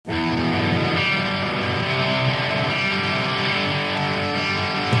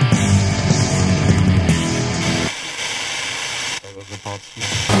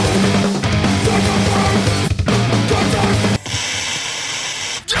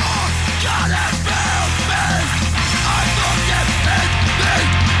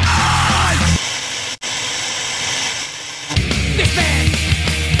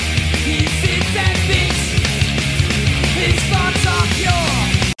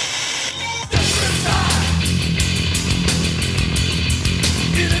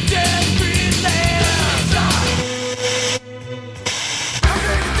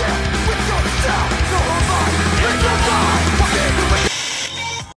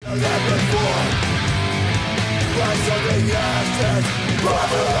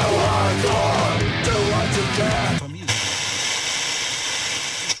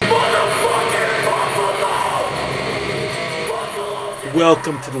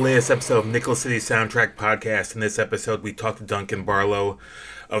Welcome to the latest episode of Nickel City Soundtrack Podcast. In this episode, we talked to Duncan Barlow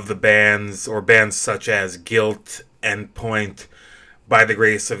of the bands such as Guilt, Endpoint, By the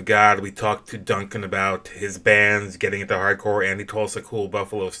Grace of God. We talked to Duncan about his bands, getting into hardcore, and he told us a cool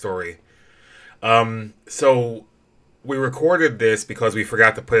Buffalo story. So we recorded this because we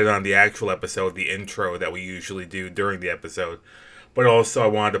forgot to put it on the actual episode, the intro that we usually do during the episode. But also I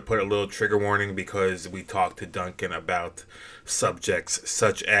wanted to put a little trigger warning because we talked to Duncan about subjects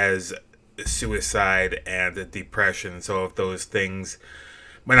such as suicide and depression. So if those things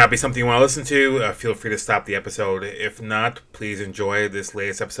might not be something you want to listen to, feel free to stop the episode. If not, please enjoy this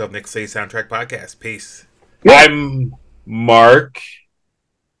latest episode of Nickel City Soundtrack Podcast. Peace. I'm Mark.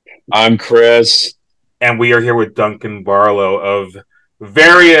 I'm Chris. And we are here with Duncan Barlow of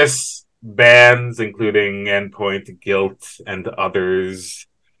various bands, including Endpoint, Guilt, and others.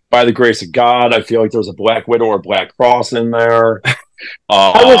 By the Grace of God, I feel like there's a Black Widow or Black Cross in there.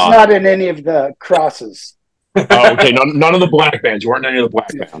 I was not in any of the crosses. Oh, okay, none of the black bands. You weren't in any of the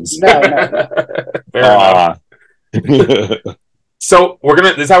black bands. No. Fair enough. So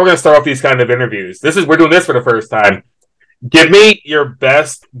this is how we're gonna start off these kind of interviews. We're doing this for the first time. Give me your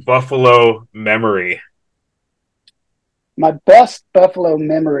best Buffalo memory. My best Buffalo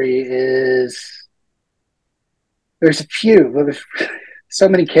memory is there's a few. There's so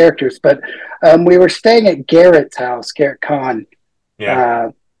many characters, but we were staying at Garrett's house, Garrett Kahn.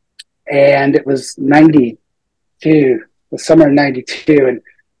 Yeah. And it was 92, the summer of 92, and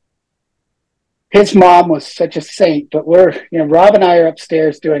his mom was such a saint, but Rob and I are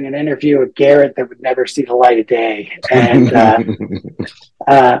upstairs doing an interview with Garrett that would never see the light of day. And,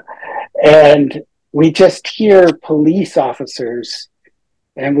 and we just hear police officers,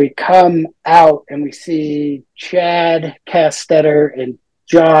 and we come out and we see Chad Castetter and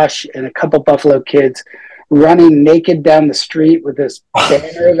Josh and a couple Buffalo kids running naked down the street with this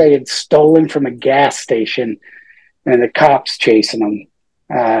banner they had stolen from a gas station, and the cops chasing them.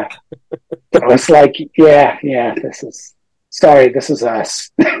 It was like, yeah, this is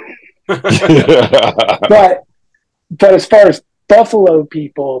us. but as far as Buffalo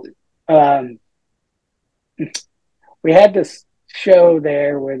people, we had this show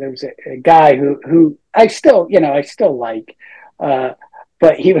there where there was a guy who I still like, but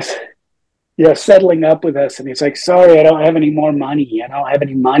he was, settling up with us, and he's like, sorry, I don't have any more money.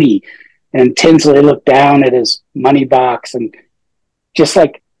 And Tinsley looked down at his money box and just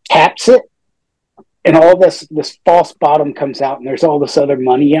like taps it, and all this false bottom comes out, and there's all this other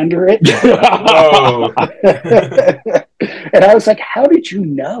money under it. Whoa. And I was like, how did you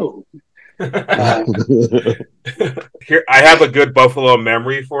know? Here, I have a good Buffalo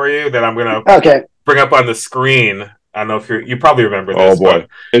memory for you that I'm gonna bring up on the screen. I don't know if you probably remember this. Oh boy,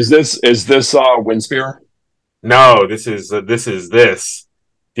 is this Windspear? No, this is this.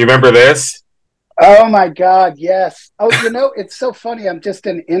 Do you remember this? Oh my God, yes. Oh, it's so funny. I'm just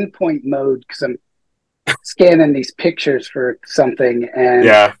in Endpoint mode because I'm scanning these pictures for something, and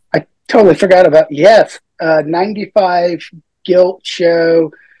I totally forgot about 95 Guilt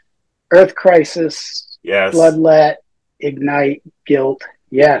show. Earth Crisis, yes. Bloodlet, Ignite, Guilt,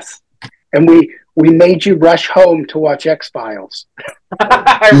 yes. And we made you rush home to watch X-Files.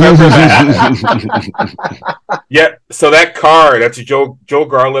 I remember that. Yeah, so that car, that's Joe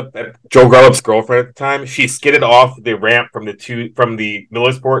Garlip's girlfriend at the time. She skidded off the ramp from the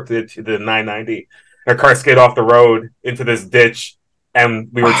Millersport to the 990. Her car skidded off the road into this ditch, and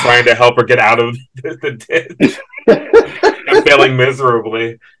we were trying to help her get out of the ditch and failing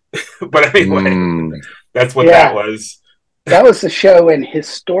miserably. But anyway, that's what that was. That was the show in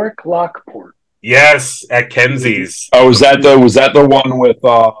historic Lockport. Yes, at Kenzie's. Oh, was that the one with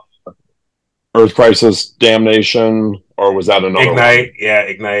Earth Crisis, Damnation, or was that another Ignite? One? Yeah,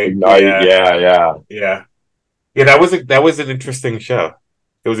 Ignite. Yeah. That was an interesting show.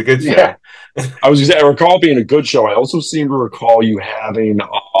 It was a good show. Yeah. I recall it being a good show. I also seem to recall you having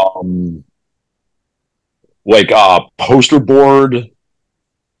like a poster board.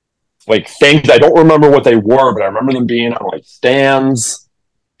 Like things, I don't remember what they were, but I remember them being on like stands.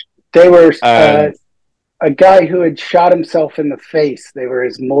 They were a guy who had shot himself in the face. They were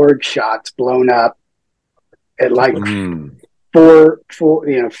his morgue shots blown up at like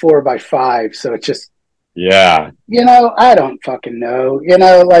 4x5. So it's just I don't fucking know.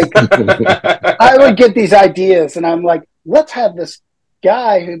 I would get these ideas, and I'm like, let's have this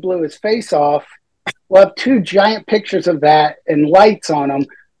guy who blew his face off. We'll have 2 giant pictures of that and lights on them.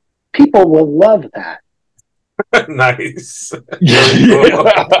 People will love that. Nice. Very cool.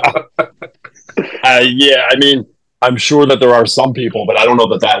 Yeah. Yeah, I mean, I'm sure that there are some people, but I don't know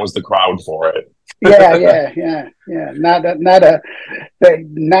that that was the crowd for it. Yeah. Not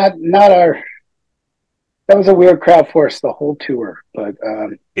our. That was a weird crowd for us the whole tour, but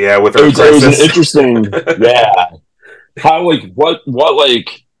Yeah, with It Earth was an Crisis. interesting, yeah. How like what like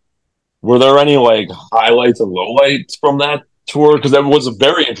were there any like highlights and lowlights from that tour? Because that was a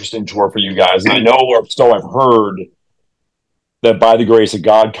very interesting tour for you guys, and I know, or so I've heard, that By the Grace of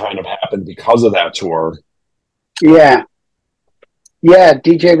God kind of happened because of that tour. yeah, yeah.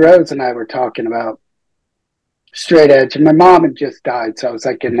 DJ Rose and I were talking about Straight Edge, and my mom had just died, so I was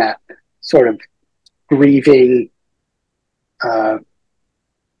like in that sort of grieving, uh,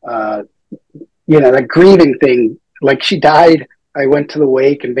 uh, that grieving thing. Like she died, I went to the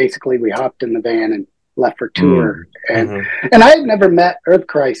wake, and basically we hopped in the van and left for tour. Mm. And Mhm. and I had never met Earth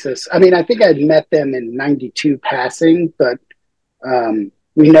Crisis. I mean, I think I'd met them in '92 passing, but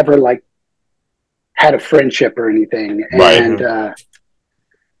we never like had a friendship or anything. Right. And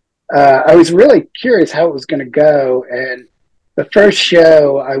I was really curious how it was going to go. And the first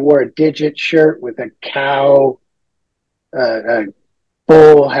show, I wore a Digit shirt with a cow, a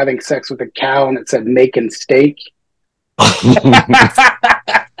bull having sex with a cow, and it said "making steak."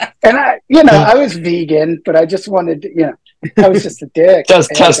 And I was vegan, but I just wanted to, I was just a dick.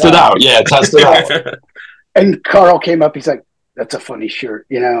 Test it out. Yeah, test it Yeah. out. And Carl came up. He's like, "That's a funny shirt,"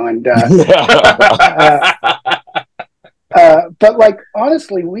 and but like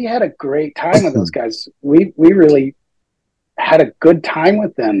honestly, we had a great time with those guys. We really had a good time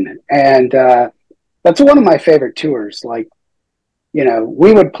with them, and that's one of my favorite tours. Like,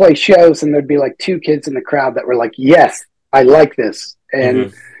 we would play shows, and there'd be like two kids in the crowd that were like, "Yes, I like this,"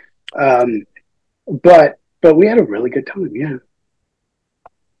 and Mhm. but we had a really good time. Yeah.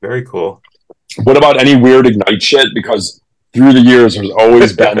 Very cool. What about any weird Ignite shit? Because through the years, there's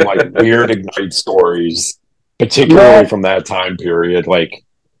always been like weird Ignite stories, particularly Well, from that time period, like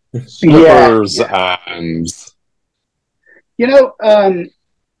yeah, strippers yeah. and You know,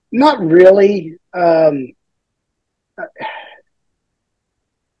 not really.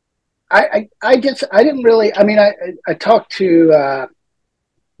 I didn't really. I mean, I talked to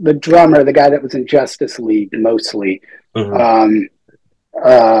the drummer, the guy that was in Justice League, mostly, Mhm. um,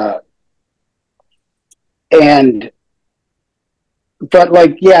 uh, and but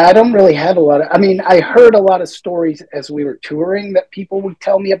like, yeah, I don't really have a lot of. I mean, I heard a lot of stories as we were touring that people would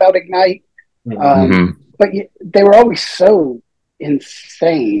tell me about Ignite, Mhm. um, Mhm. but they were always so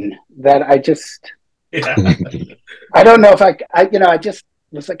insane that Yeah. I don't know if I just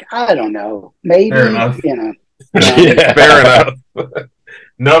was like, I don't know, Fair maybe, enough. Fair Yeah. enough.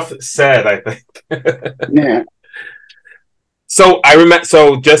 Enough said, I think. yeah. So I remember.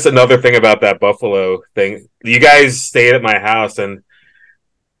 So just another thing about that Buffalo thing. You guys stayed at my house, and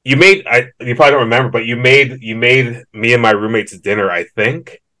you made. You probably don't remember, but you made me and my roommates dinner. I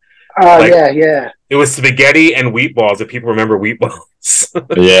think like Yeah. it was spaghetti and wheat balls. If people remember wheat balls,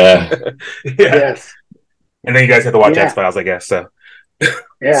 Yeah. yeah. Yes. And then you guys had to watch X Yeah. Files, I guess. So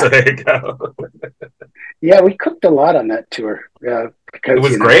Yeah. there you go. Yeah. We cooked a lot on that tour It because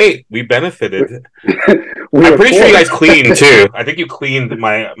was great. We benefited. we, we I'm were pretty sure you poor. guys cleaned too. I think you cleaned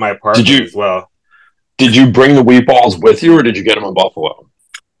my Did apartment you as well. did you bring the wheat balls with you, or did you get them in Buffalo?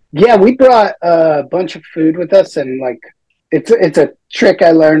 Yeah, we brought a bunch of food with us, and like it's a trick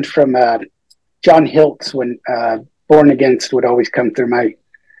I learned from John Hiltz when Born Against would always come through my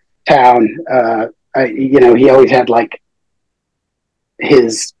town. He always had like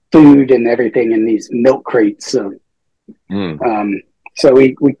his food and everything in these milk crates. So, Mm. so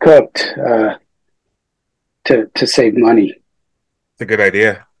we cooked to save money. It's a good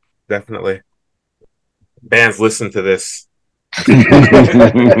idea. Definitely. Bands listen to this.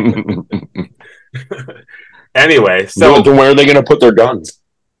 Anyway, Then so where are they going to put their guns?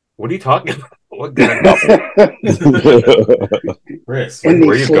 what are you talking about? What guns? Nothing. Chris, In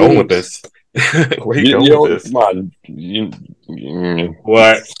where are these you going with sleeves. this? Where are you going with this? Come on.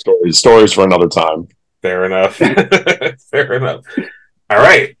 What? Stories for another time. Fair enough. Fair enough. All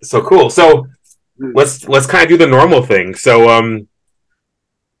right. So cool. So let's kind of do the normal thing. So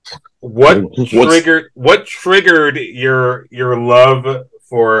What's what triggered your love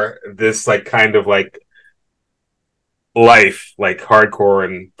for this like kind of like life, like hardcore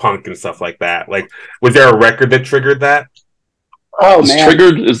and punk and stuff like that? Like, was there a record that triggered that? Oh is man,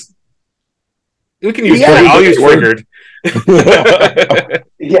 triggered is We can use yeah, triggered. I'll the use right triggered.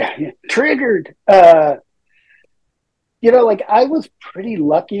 yeah. Triggered. Like I was pretty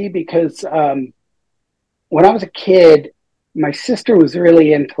lucky because when I was a kid, my sister was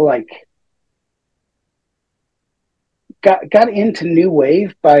really into like got into new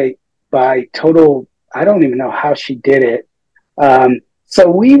wave by total. I don't even know how she did it. So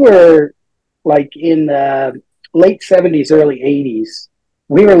we were like in the late 70s, early 80s.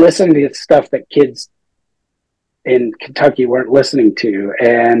 We were listening to stuff that kids in Kentucky weren't listening to,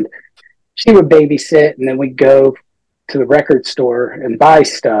 and she would babysit, and then we'd go to the record store and buy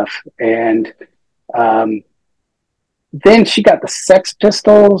stuff. And then she got the Sex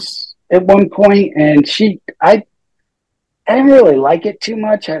Pistols at one point, and I didn't really like it too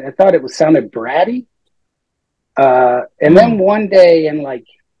much. I thought it sounded bratty. And then one day in like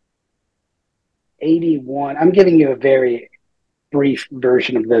 81, I'm giving you a very brief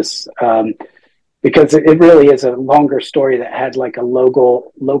version of this, because it really is a longer story that had like a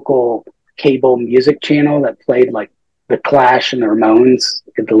local cable music channel that played like the Clash and the Ramones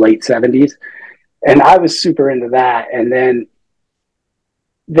in the late 70s. And I was super into that. And then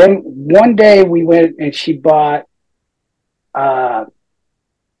one day we went and she bought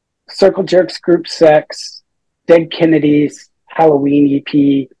Circle Jerks Group Sex, Dead Kennedys, Halloween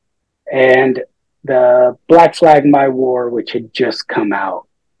EP, and the Black Flag My War, which had just come out,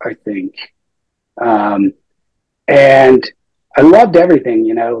 I think. And I loved everything,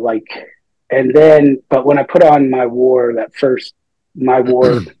 and then, but when I put on My War, the first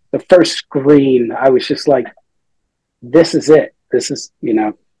screen, I was just like, this is it. This is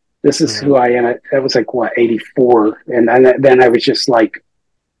who I am. That was like, what, 84. And then I was just like,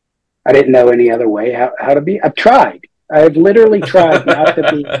 I didn't know any other way how to be. I've literally tried not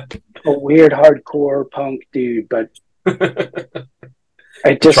to be a weird hardcore punk dude, but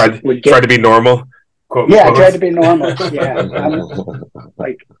I just tried to be normal. Yeah, I tried to be normal. Yeah,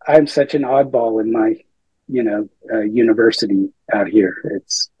 I'm such an oddball in my, university out here.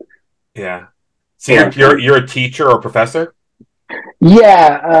 It's So you're a teacher or a professor?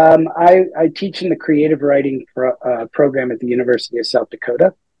 Yeah, I teach in the creative writing program at the University of South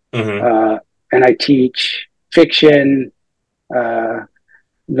Dakota, and I teach fiction, the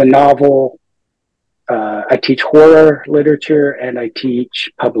novel. I teach horror literature, and I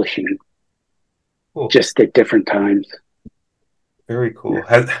teach publishing. Cool. Just at different times. Very cool.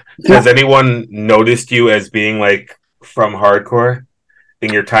 Has anyone noticed you as being like from hardcore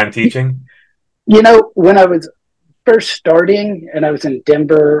in your time teaching? When I was first starting and I was in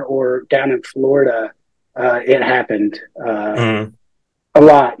Denver or down in Florida, it happened a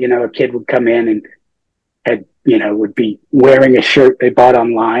lot. A kid would come in and would be wearing a shirt they bought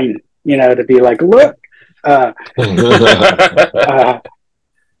online, to be like, look.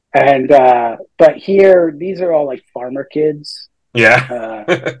 But here, these are all like farmer kids. Yeah.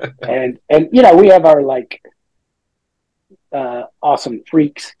 And we have our like awesome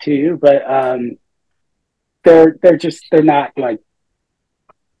freaks too, but they're not like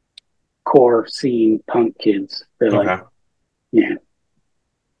core scene punk kids. They're like, yeah.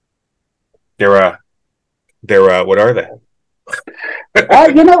 They're what are they?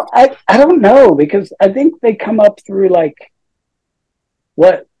 I don't know, because I think they come up through like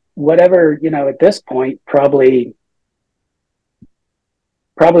whatever, at this point, probably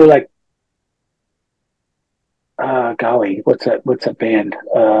like, golly, what's that band?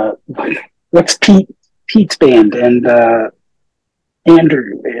 What's Pete's band and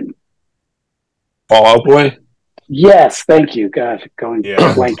Andrew and Fall Out Boy? Yes, thank you. Gosh, going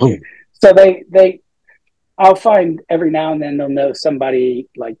blank here. So I'll find every now and then they'll know somebody,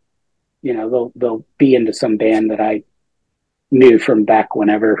 like, they'll be into some band that I knew from back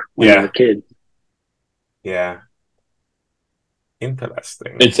when I was a kid. Yeah.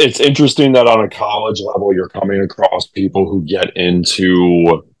 Interesting. It's interesting that on a college level you're coming across people who get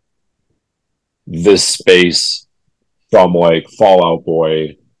into this space from like Fall Out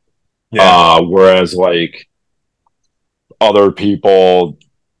Boy. Whereas like other people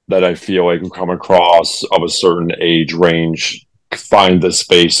that I feel like come across of a certain age range find the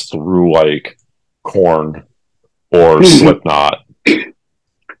space through like Korn or Slipknot.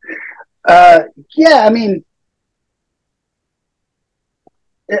 I mean,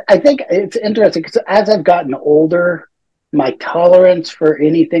 I think it's interesting because as I've gotten older, my tolerance for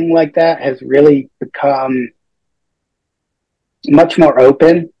anything like that has really become much more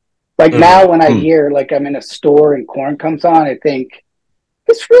open. Like now when I hear, like, I'm in a store and Korn comes on, I think,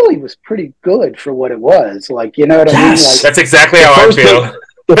 this really was pretty good for what it was. Like, you know what I mean? Like, that's exactly how I feel.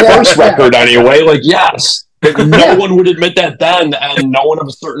 The first record, anyway. Like, yes. But no one would admit that then, and no one of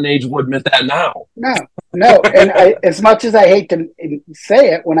a certain age would admit that now. No. And as much as I hate to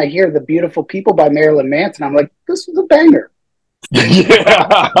say it, when I hear The Beautiful People by Marilyn Manson, I'm like, this was a banger. I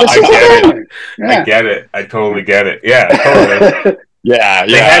get it. I totally get it. Yeah, totally. Yeah,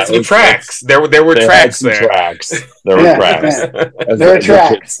 They had some tracks. There were tracks there. Tracks. There were tracks. As the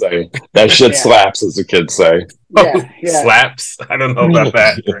kids say. That shit slaps, as the kids say. Yeah, Slaps? I don't know about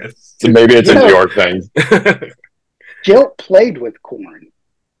that, Chris. So maybe it's a New York thing. Jill played with Korn.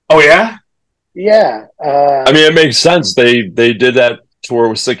 Oh, yeah? Yeah. I mean, it makes sense. They did that tour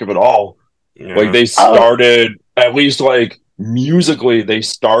with Sick of It All. Yeah. Like, they started, at least, like, musically, they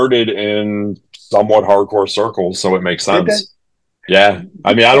started in somewhat hardcore circles, so it makes sense. Yeah.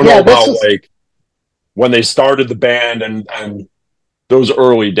 I mean, I don't know about, like, when they started the band and those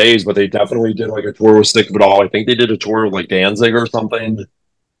early days, but they definitely did, like, a tour with Sick of It All. I think they did a tour with, like, Danzig or something.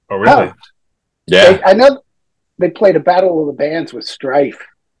 Oh, really? Oh. Yeah. I know they played a Battle of the Bands with Strife.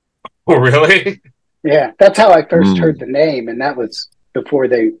 Oh, really? Yeah, that's how I first heard the name, and that was before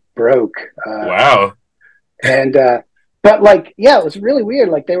they broke. Wow. And but like, yeah, it was really weird.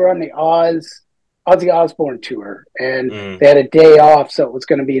 Like they were on the Ozzy Osbourne tour, and they had a day off, so it was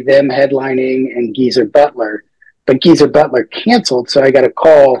going to be them headlining and Geezer Butler. But Geezer Butler canceled, so I got a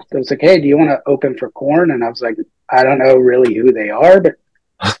call that was like, "Hey, do you want to open for Korn?" And I was like, "I don't know really who they are, but."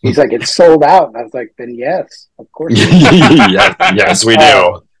 He's like, "It's sold out," and I was like, "Then yes, of course." yes, we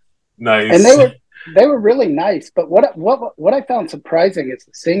do. Nice. And they were really nice. But what I found surprising is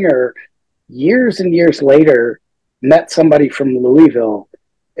the singer, years and years later, met somebody from Louisville,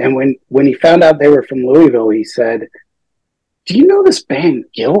 and when he found out they were from Louisville, he said, "Do you know this band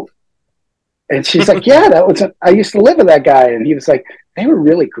Guilt?" And she's like, "Yeah, I used to live with that guy," and he was like, "They were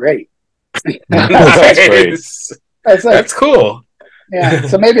really great." That's great. I was like, that's cool. Yeah,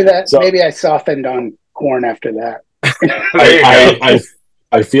 so maybe I softened on Korn after that.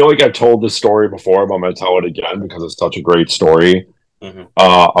 I feel like I've told this story before, but I'm going to tell it again because it's such a great story. Mm-hmm.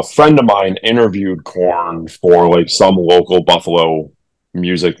 A friend of mine interviewed Korn for like some local Buffalo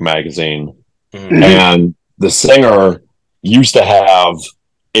music magazine, and the singer used to have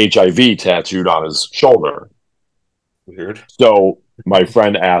HIV tattooed on his shoulder. Weird. So my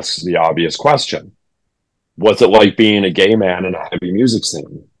friend asks the obvious question. What's it like being a gay man in a heavy music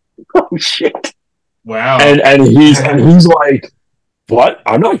scene? Oh shit! Wow. And he's like, "What?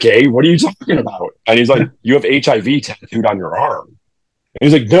 I'm not gay. What are you talking about?" And he's like, "You have HIV tattooed on your arm." And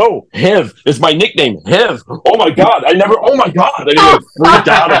he's like, "No, HIV. It's my nickname, HIV. Oh my god! Oh my god!" And he like freaked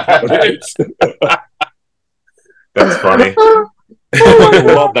out about it. That's funny. I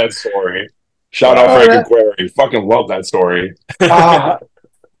love that story. Shout out Frank and Query. Fucking love that story. I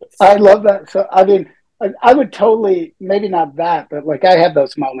love that. So I mean, I would totally, maybe not that, but like I have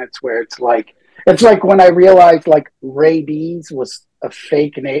those moments where it's like when I realized like rabies was a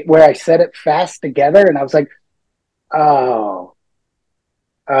fake name, where I said it fast together, and I was like, oh,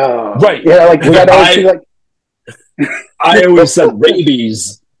 right, yeah, like we got I always said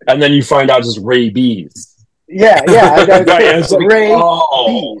rabies, and then you find out it's rabies. Yeah, right, it's like,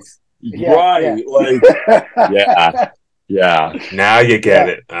 rabies. Right, like, yeah. Now you get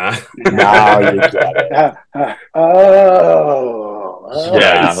it. Huh? Now you get it.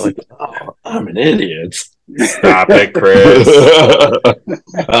 Yeah, like, I'm an idiot. Stop it, Chris.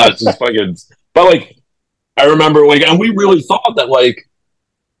 It's just fucking. But like, I remember, like, and we really thought that, like,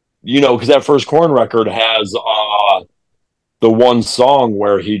 you know, because that first Korn record has the one song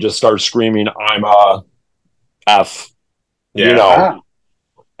where he just starts screaming, "I'm a F," you know,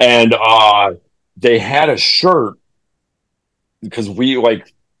 and they had a shirt. Because we,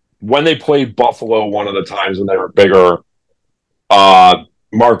 like, when they played Buffalo one of the times when they were bigger,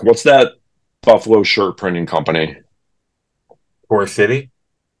 Mark, what's that Buffalo shirt printing company? Core City?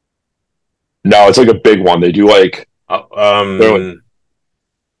 No, it's like a big one. They do like, are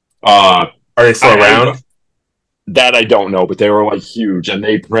they still around? That I don't know, but they were like huge, and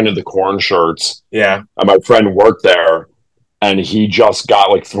they printed the Korn shirts. Yeah. And my friend worked there, and he just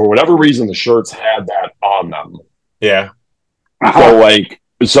got, like, for whatever reason, the shirts had that on them. Yeah.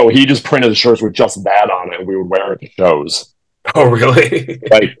 So he just printed the shirts with just that on it, and we would wear it to shows. Oh, really?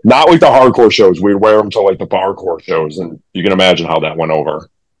 Like, not like the hardcore shows. We'd wear them to like the barcore shows, and you can imagine how that went over.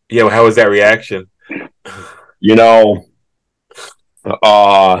 Yeah, well, how was that reaction? You know,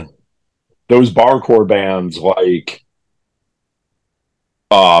 those barcore bands like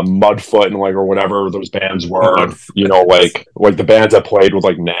Mudfoot and like, or whatever those bands were, you know, like the bands that played with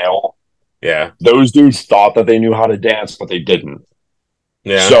like Nail. Yeah. Those dudes thought that they knew how to dance, but they didn't.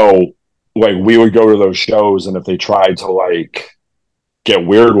 Yeah. So, like, we would go to those shows, and if they tried to, like, get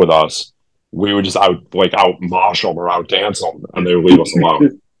weird with us, we would just out mosh them or out dance them, and they would leave us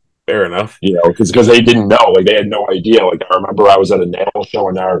alone. Fair enough. You know, because they didn't know. Like, they had no idea. Like, I remember I was at a Nail show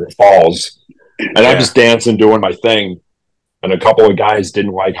in Niagara Falls, and I'm just dancing, doing my thing, and a couple of guys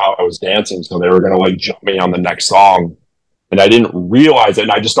didn't like how I was dancing, so they were going to, like, jump me on the next song. and I didn't realize it,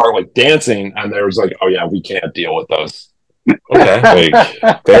 and I just started like dancing, and there was like, oh yeah, we can't deal with this. Okay,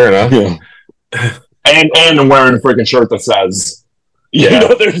 Like, fair enough. Yeah. And I'm wearing a freaking shirt that says,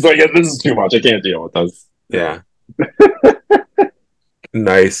 there's like, this is too much. I can't deal with this. Yeah.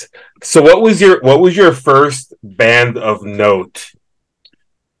 Nice. So what was your first band of note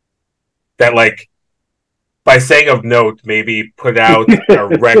that, like, by saying of note, maybe put out a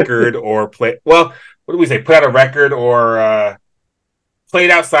record or play, well, what do we say? Put out a record or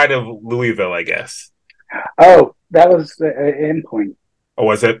played outside of Louisville, I guess. Oh, that was Endpoint. Oh,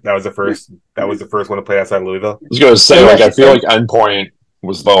 was it? That was the first. That was the first one to play outside Louisville. I was gonna say, like, I feel like Endpoint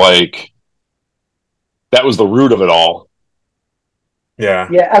was that was the root of it all. Yeah.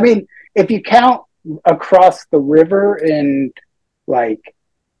 Yeah, I mean, if you count across the river in like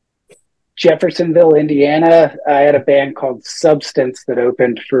Jeffersonville, Indiana, I had a band called Substance that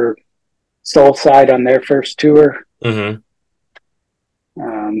opened for Soulside on their first tour. Mm-hmm.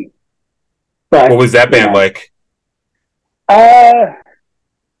 But what was that band like?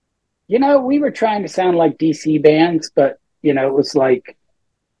 We were trying to sound like DC bands, but it was like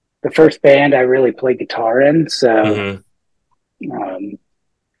the first band I really played guitar in, so it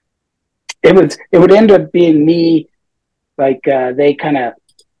would end up being me. Like they kind of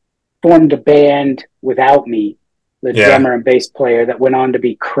formed a band without me, the drummer and bass player that went on to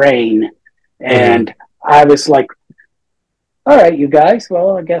be Crane, and I was like, all right, you guys,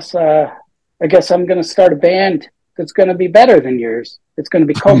 well, I guess I'm going to start a band that's going to be better than yours. It's going to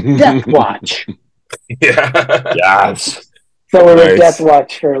be called Death Watch. Yeah. Yes. So we were Death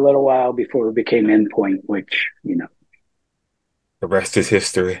Watch for a little while before we became Endpoint, which, the rest is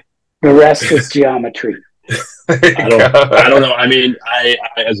history. The rest is geometry. I don't know. I mean, I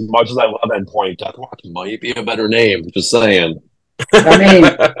as much as I love Endpoint, Death Watch might be a better name. Just saying. I mean,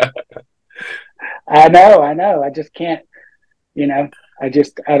 I know. I just can't, I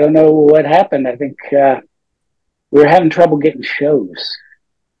don't know what happened. I think we were having trouble getting shows.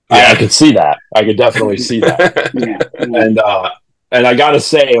 I could see that. I could definitely see that. Yeah. And I gotta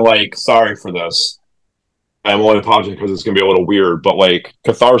say, like, sorry for this. I'm only apologizing because it's gonna be a little weird, but like,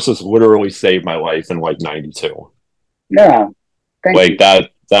 Catharsis literally saved my life in like '92. Yeah, thank you.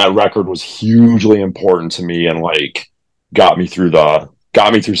 That record was hugely important to me and like got me through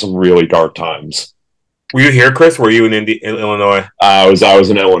some really dark times. Were you here, Chris? Were you in Illinois? I was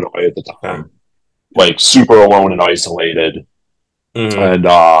in Illinois at the time, like super alone and isolated. And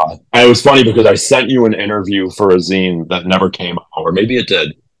it was funny because I sent you an interview for a zine that never came out, or maybe it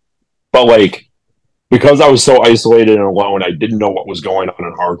did. But like, because I was so isolated and alone, I didn't know what was going on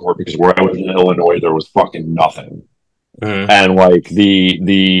in hardcore because where I was in Illinois, there was fucking nothing. And like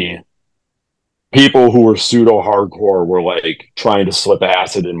the people who were pseudo hardcore were like trying to slip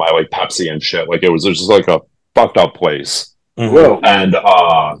acid in my like Pepsi and shit. Like it was just like a fucked up place. And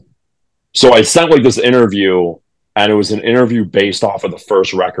so I sent like this interview. And it was an interview based off of the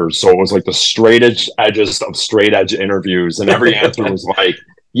first record. So it was like the straight edges of straight edge interviews. And every answer was like,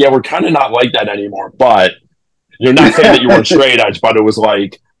 yeah, we're kind of not like that anymore. But you're not saying that you weren't straight edge. But it was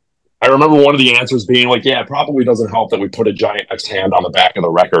like, I remember one of the answers being like, yeah, it probably doesn't help that we put a giant X hand on the back of the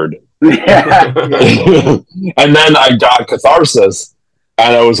record. And then I got Catharsis.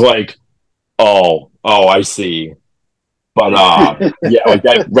 And I was like, oh, I see. But yeah, like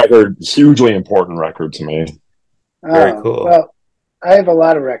that record, hugely important record to me. Very cool. Well, I have a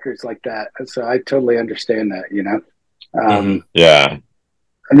lot of records like that, so I totally understand that, Yeah.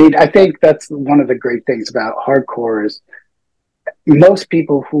 I mean, I think that's one of the great things about hardcore is most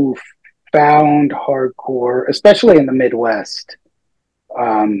people who found hardcore, especially in the Midwest,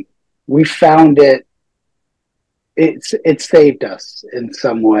 we found it saved us in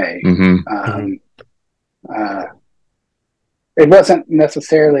some way. It wasn't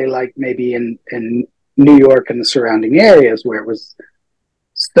necessarily like maybe in New York and the surrounding areas where it was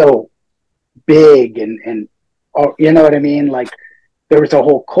so big and you know what I mean? Like there was a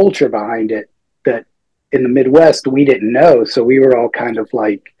whole culture behind it that in the Midwest we didn't know. So we were all kind of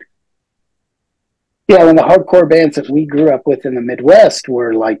like, and the hardcore bands that we grew up with in the Midwest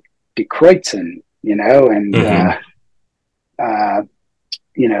were like De Kreutzen, and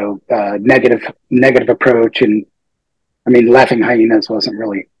negative approach. And I mean, Laughing Hyenas wasn't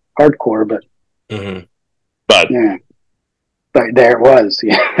really hardcore, but but there it was.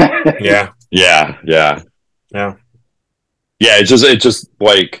 Yeah. It's just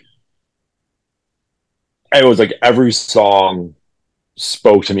like it was like every song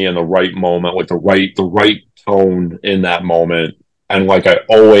spoke to me in the right moment, like the right tone in that moment, and like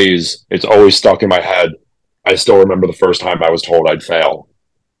it's always stuck in my head. I still remember the first time I was told I'd fail.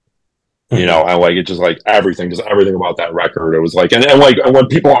 you know, and like it just like just everything about that record. It was like, and like and when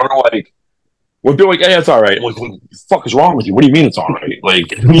people are like, when people are like, hey, it's all right. I'm like, what the fuck is wrong with you? What do you mean it's all right?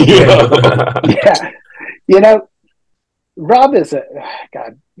 Like, Yeah, you know, Rob is a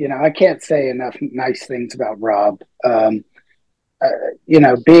God. You know, I can't say enough nice things about Rob. Uh, you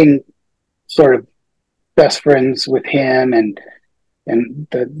know, being sort of best friends with him and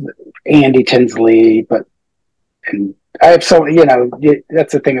the Andy Tinsley, but and I have so you know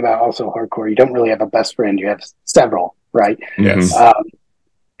that's the thing about also hardcore. You don't really have a best friend; you have several, right? Yes.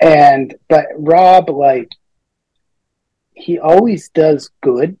 And but Rob, like, he always does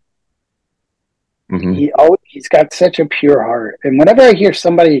good. He's got such a pure heart, and whenever I hear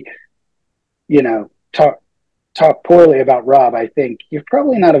somebody, you know, talk poorly about Rob, I think you're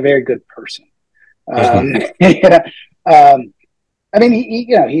probably not a very good person. You know, I mean,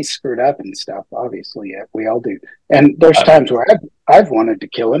 you know, he's screwed up and stuff. Obviously, yeah, we all do. And there's times where I've wanted to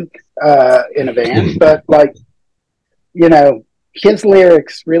kill him in a band, but like, you know, his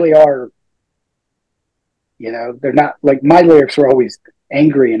lyrics really are, you know, they're not like my lyrics were always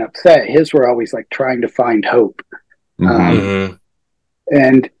angry and upset. His were always like trying to find hope. And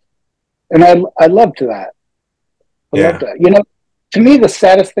I loved that. I loved that. You know, to me, the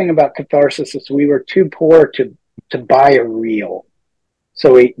saddest thing about Catharsis is we were too poor to buy a reel.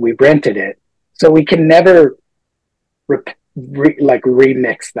 So we rented it. So we can never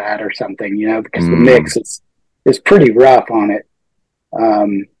remix that or something, you know, because the mix is pretty rough on it. I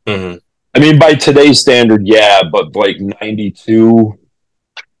mean, by today's standard, yeah, but like 92,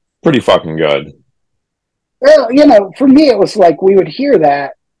 pretty fucking good. Well, you know, for me, it was like we would hear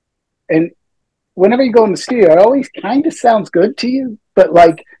that, and whenever you go in the studio, it always kind of sounds good to you, but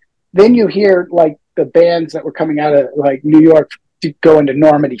like then you hear like the bands that were coming out of like New York to go into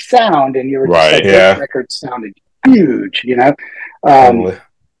Normandy Sound, and you were just like, this record sounded huge, you know.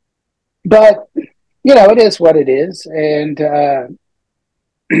 But you know, it is what it is, and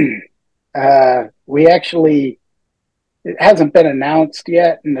we actually, it hasn't been announced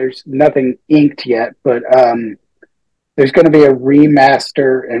yet, and there's nothing inked yet, but there's going to be a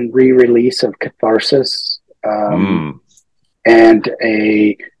remaster and re-release of Catharsis, and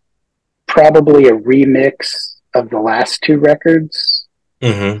probably a remix of the last two records,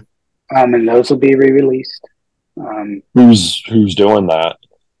 and those will be re-released. Who's doing that?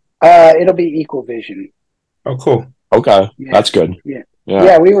 It'll be Equal Vision. Oh, cool. Okay, that's good.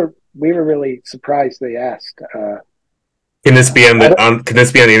 Yeah. We were really surprised they asked. Can this be on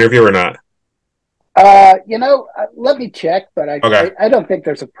the interview or not? You know, let me check, but I don't think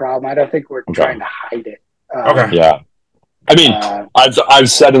there's a problem. I don't think we're trying to hide it. Yeah. I mean, I've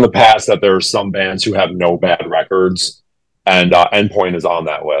said in the past that there are some bands who have no bad records, and Endpoint is on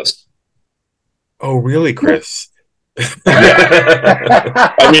that list. Oh, really, Chris?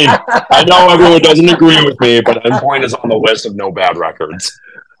 I mean, I know everyone doesn't agree with me, but Endpoint is on the list of no bad records.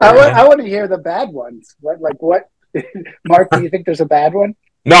 I want to hear the bad ones. What? Mark, do you think there's a bad one?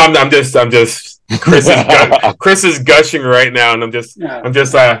 No, I'm just Chris is gushing right now, and I'm just checking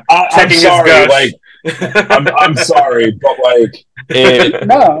his gush. Like, I'm sorry, but like,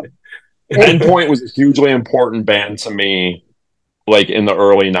 Endpoint was a hugely important band to me, like in the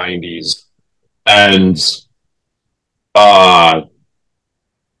early '90s, and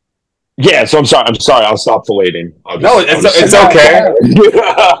yeah. So I'm sorry. I'll stop filleting. It's okay.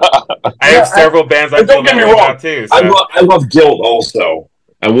 I have several bands I feel that about too. So. I love Guilt also,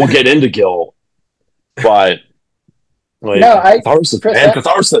 and we'll get into Guilt, but like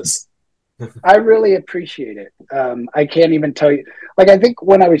Catharsis. I really appreciate it. I can't even tell you. Like, I think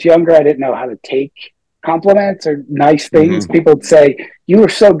when I was younger, I didn't know how to take compliments or nice things. People would say, "You were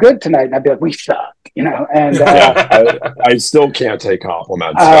so good tonight," and I'd be like, "We sucked," you know. And I still can't take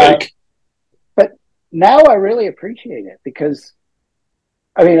compliments. But now I really appreciate it because,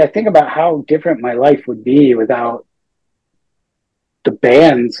 I mean, I think about how different my life would be without the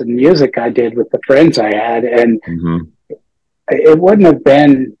bands and music I did with the friends I had, and it wouldn't have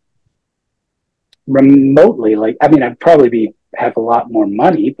been remotely like. I mean, I'd probably have a lot more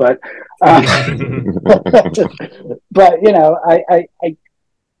money, but but you know, I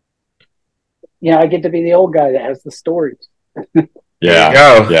get to be the old guy that has the stories.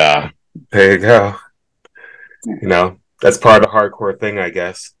 Yeah. There you go. You know, that's part of the hardcore thing, I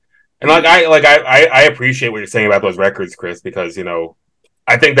guess. And I appreciate what you're saying about those records, Chris, because you know,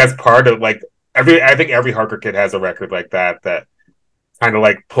 I think that's part of like I think every hardcore kid has a record like that kind of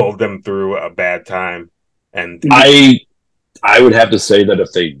like pulled them through a bad time. And I would have to say that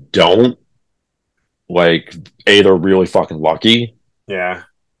if they don't, like, A, they're really fucking lucky. Yeah.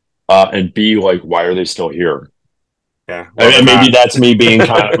 And B, like, why are they still here? Yeah. I Well, mean, maybe that's me being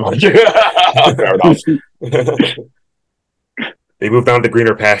kind of fair enough. They moved on to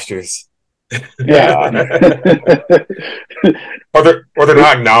greener pastures. Yeah. Or they're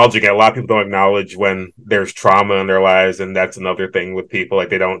not acknowledging it. A lot of people don't acknowledge when there's trauma in their lives, and that's another thing with people. Like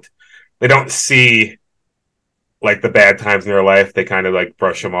they don't see like the bad times in their life. They kind of like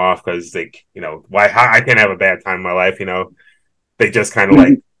brush them off because why I can't have a bad time in my life. They just kind of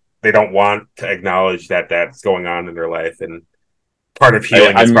like they don't want to acknowledge that that's going on in their life, and part of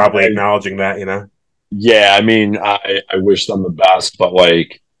healing is probably acknowledging that. Yeah, I mean, I wish them the best, but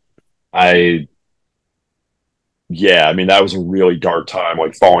like I yeah, I mean that was a really dark time,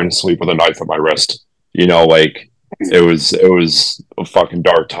 like falling asleep with a knife at my wrist. Like it was a fucking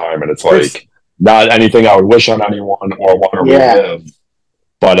dark time, and it's like not anything I would wish on anyone or want to relive,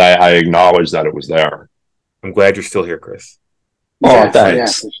 but I acknowledge that it was there. I'm glad you're still here, Chris. Oh,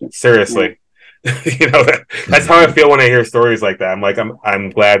 thanks. Yeah. Seriously. That's how I feel when I hear stories like that. I'm like, I'm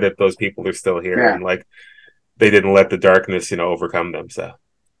glad that those people are still here, and like they didn't let the darkness, overcome them. So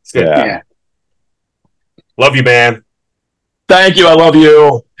it's good. Yeah. Love you, man. Thank you. I love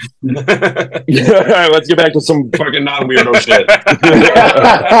you. Yeah, let's get back to some fucking non-weirdo shit.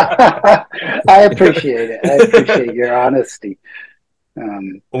 I appreciate it. I appreciate your honesty.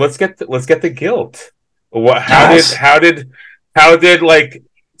 Well, let's get the guilt. How did like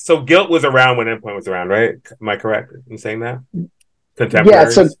so guilt was around when Endpoint was around, right? Am I correct in saying that?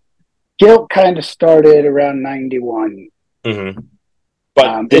 Contemporaries? Yeah, so guilt kind of started around 91. Mm-hmm.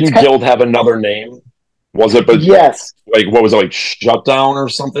 But didn't guilt have another name? Was it? But yes. Like what was it? Like Shutdown or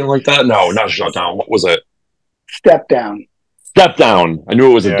something like that? No, not Shutdown. What was it? Step Down. Step Down. I knew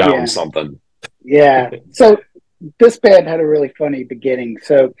it was a down something. Yeah. So this band had a really funny beginning.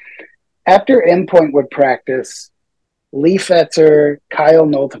 So after Endpoint would practice, Lee Fetzer, Kyle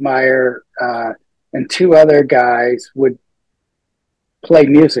Noltemeyer, and two other guys would play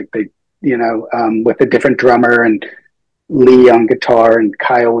music. They, with a different drummer, and Lee on guitar, and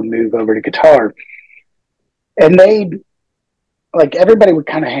Kyle would move over to guitar. And everybody would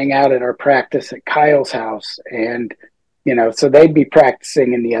kind of hang out at our practice at Kyle's house. And, so they'd be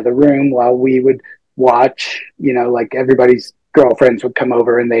practicing in the other room while we would watch, like everybody's girlfriends would come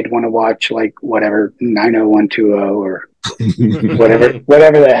over and they'd want to watch like whatever 90120 or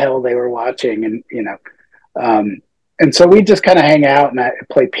whatever the hell they were watching. And, and so we just kind of hang out and I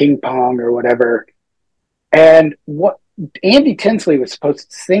play ping pong or whatever. And what Andy Tinsley was supposed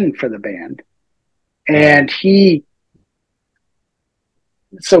to sing for the band. And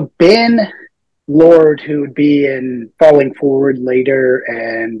so Ben Lord, who would be in Falling Forward later,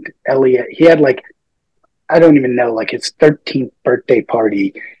 and Elliot, he had I don't even know, his 13th birthday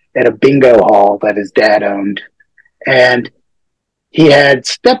party at a bingo hall that his dad owned. And he had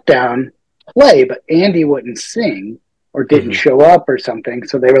Step Down play, but Andy wouldn't sing or didn't show up or something.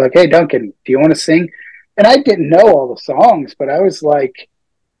 So they were like, hey, Duncan, do you want to sing? And I didn't know all the songs, but I was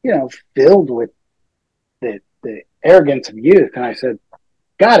filled with the arrogance of youth. And I said,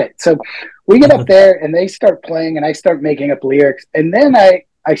 got it. So we get up there and they start playing and I start making up lyrics. And then I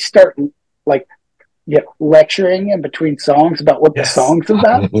start lecturing in between songs about what the song's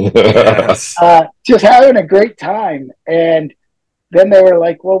about. Yes. Just having a great time. And then they were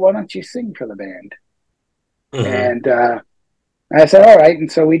like, well, why don't you sing for the band? And I said, all right.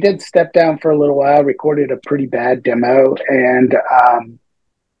 And so we did Step Down for a little while, recorded a pretty bad demo. And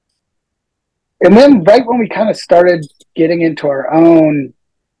then right when we kind of started getting into our own,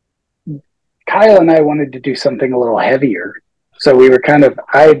 Kyle and I wanted to do something a little heavier. So we were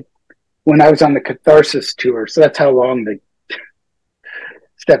when I was on the Catharsis tour, so that's how long the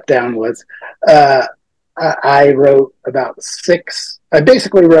Step Down was, I wrote I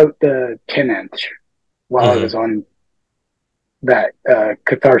basically wrote the 10-inch while I was on that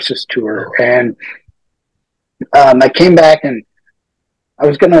Catharsis tour. And I came back and I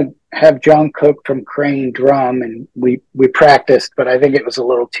was going to have John Cook from Crane drum, and we practiced, but I think it was a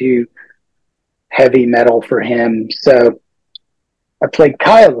little too heavy metal for him. So I played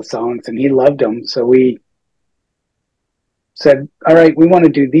Kyle the songs and he loved them. So we said, all right, we want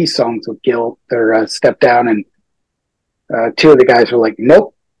to do these songs with guilt or Step Down. And two of the guys were like,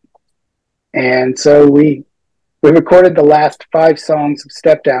 nope. And so we recorded the last 5 songs of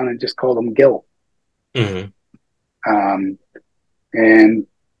Step Down and just called them Guilt. And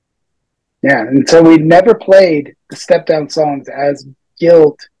so we never played the Step Down songs as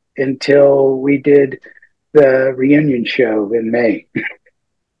Guilt until we did the reunion show in May.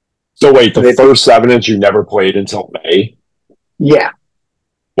 So wait, the first 7-inch you never played until May? Yeah.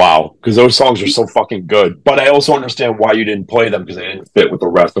 Wow, because those songs are so fucking good. But I also understand why you didn't play them, because they didn't fit with the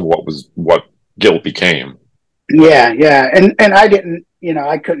rest of what Guilt became. Yeah, and I didn't,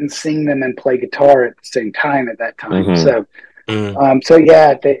 I couldn't sing them and play guitar at the same time at that time. Mm-hmm. So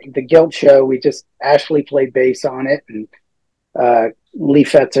yeah, the Guilt show, we just Ashley played bass on it, and Lee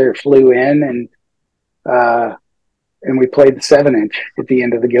Fetzer flew in, and we played the 7-inch at the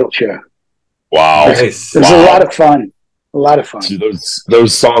end of the Guilt show. Wow, Nice. It was a lot of fun. A lot of fun. See,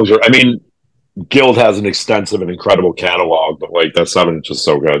 those songs are. I mean, Guild has an extensive and incredible catalog, but like that 7-inch is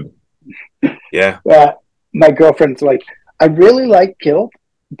so good. Yeah. My girlfriend's like, I really like Guilt,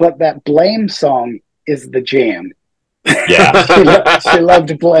 but that Blame song is the jam. Yeah, she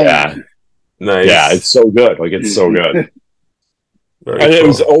loved Blame. yeah, Nice. yeah. It's so good. Like it's so good. Very And cool. it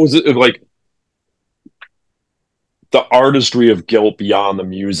was always like the artistry of Guilt beyond the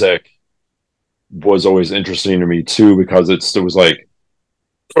music was always interesting to me too, because it was like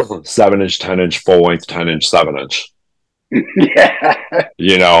 7-inch, 10-inch, full length, 10-inch, 7-inch. Yeah.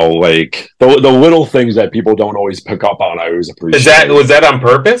 Like the little things that people don't always pick up on. I always appreciate. Was that on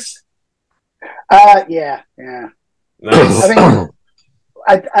purpose? Yeah. Nice. I mean,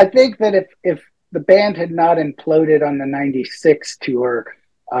 I think that if the band had not imploded on the '96 tour,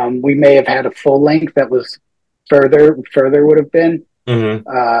 we may have had a full length that was further would have been.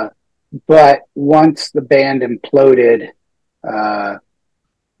 Mm-hmm. But once the band imploded, I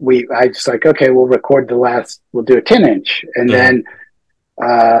was like, okay, we'll do a 10-inch. And then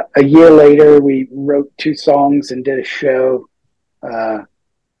a year later, we wrote 2 songs and did a show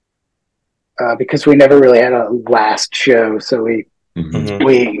because we never really had a last show. So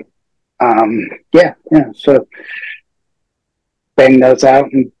so banged those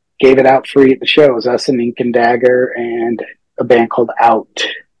out and gave it out free at the show. It was us and Ink and Dagger and a band called Out.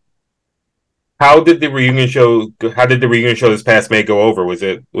 How did the reunion show this past May go over? Was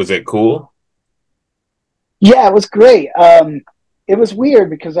it cool? Yeah, it was great. It was weird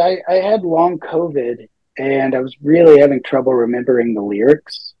because I had long COVID and I was really having trouble remembering the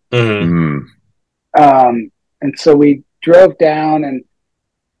lyrics. Mm-hmm. And so we drove down and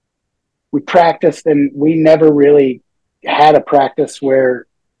we practiced, and we never really had a practice where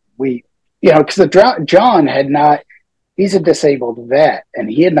we, because John had not. He's a disabled vet, and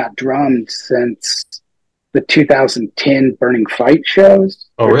he had not drummed since the 2010 Burning Fight shows.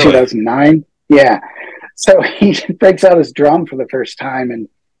 Oh, or really? 2009. Yeah. So he breaks out his drum for the first time in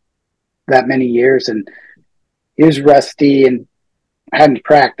that many years, and he was rusty and hadn't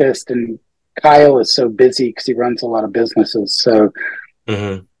practiced. And Kyle is so busy because he runs a lot of businesses. So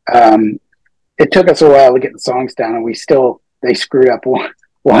it took us a while to get the songs down, and they screwed up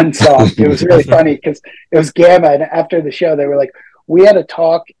one song. It was really funny because it was Gamma, and after the show they were like, we had a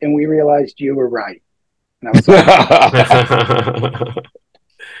talk and we realized you were right. And I was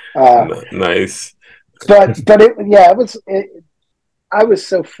like, nice. But I was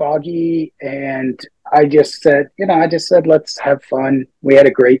so foggy, and I just said let's have fun. We had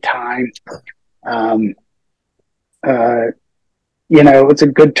a great time. It was a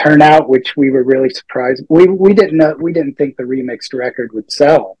good turnout, which we were really surprised. We didn't think the remixed record would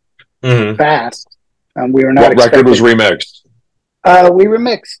sell fast. We were not. What record was remixed? We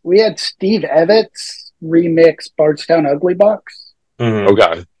remixed. We had Steve Evans remix Bardstown Ugly Box.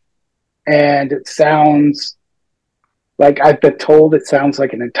 Okay. And it sounds like, I've been told it sounds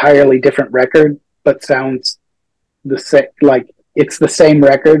like an entirely different record, but sounds the same. Like it's the same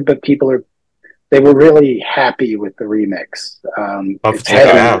record, but they were really happy with the remix. It's check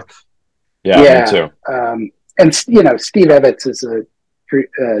it out. Yeah, me too. And Steve Evans is a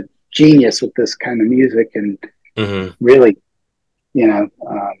genius with this kind of music, and really,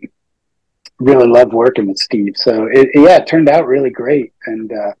 really loved working with Steve. So it turned out really great,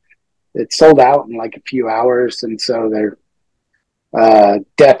 and it sold out in like a few hours. And so their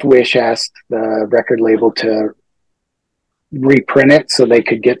Death Wish asked the record label to reprint it so they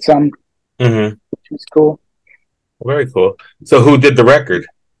could get some. Which was cool. Very cool. So who did the record?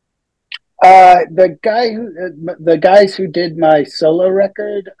 The guys who did my solo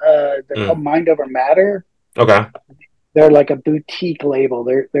record, they're called Mind Over Matter. Okay. They're like a boutique label.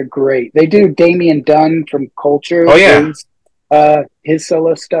 They're great. They do Damien Dunn from Culture. Oh yeah. His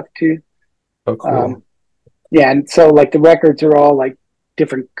solo stuff too. Oh cool. And so like the records are all like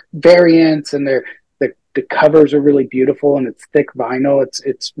different variants, and the covers are really beautiful, and it's thick vinyl.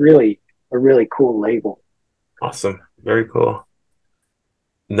 It's really a really cool label. Awesome. Very cool.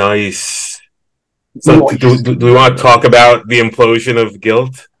 Nice. So do we want to talk about the implosion of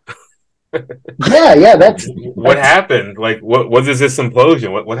Guilt? Yeah. What happened? Like, what is this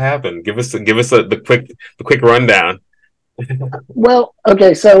implosion? What happened? Give us the quick rundown. Well,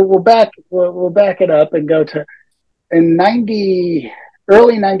 okay, so we'll back it up and go to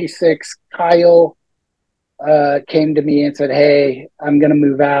early '96. Kyle came to me and said, "Hey, I'm going to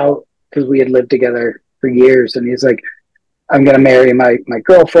move out," because we had lived together for years, and he's like, "I'm going to marry my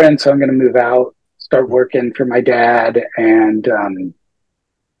girlfriend, so I'm going to move out, start working for my dad, and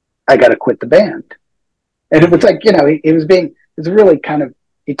I got to quit the band." And it was like, it was really kind of,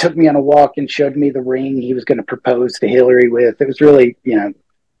 he took me on a walk and showed me the ring he was going to propose to Hillary with. It was really,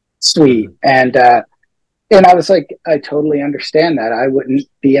 sweet. And I was like, I totally understand that. I wouldn't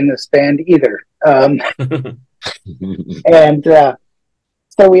be in this band either. And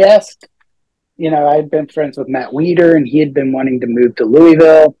so we asked, I had been friends with Matt Weeder, and he had been wanting to move to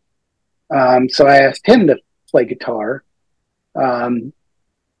Louisville. So I asked him to play guitar.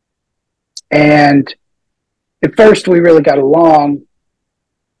 And at first we really got along.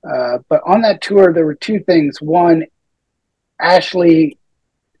 But on that tour, there were two things. One, Ashley.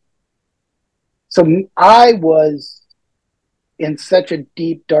 So I was in such a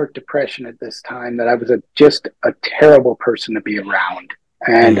deep, dark depression at this time that I was just a terrible person to be around.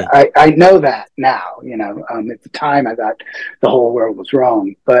 And I know that now, at the time I thought the whole world was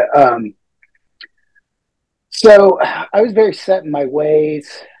wrong. But so I was very set in my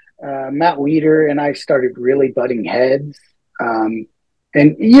ways. Matt Weeder and I started really butting heads. And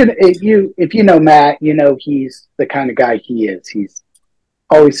if you know Matt, he's the kind of guy he is. He's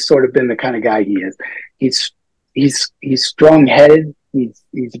always sort of been the kind of guy he is. He's strong-headed. He's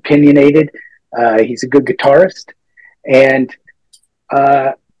opinionated. He's a good guitarist, and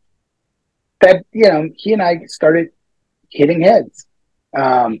that he and I started hitting heads,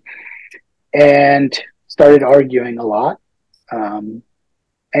 and started arguing a lot.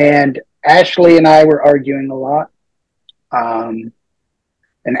 And Ashley and I were arguing a lot. And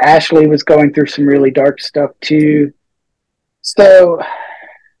Ashley was going through some really dark stuff too. So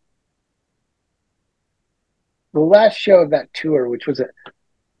the last show of that tour,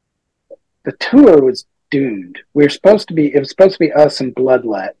 the tour was doomed. It was supposed to be us and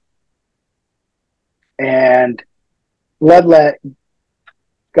Bloodlet. And Bloodlet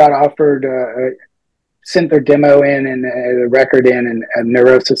got offered, sent their demo in and the record in, and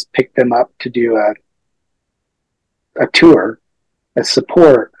Neurosis picked them up to do a tour as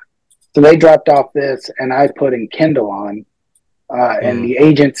support. So they dropped off this, and I put in Kindle on, and the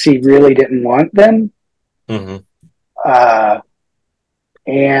agency really didn't want them. And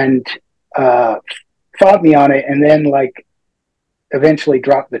fought me on it, and then eventually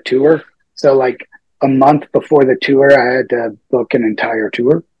dropped the tour. So a month before the tour, I had to book an entire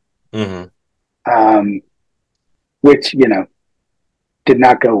tour, which did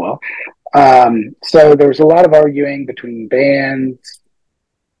not go well. So there was a lot of arguing between bands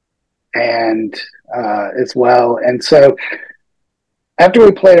and as well. And so after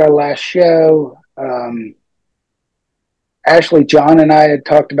we played our last show, Ashley, John, and I had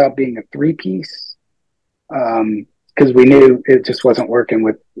talked about being a three-piece because we knew it just wasn't working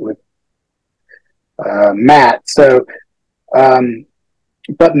with Matt. So,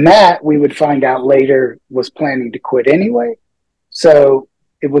 but Matt, we would find out later, was planning to quit anyway. So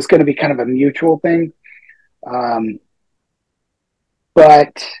it was going to be kind of a mutual thing.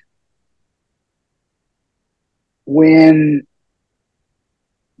 But when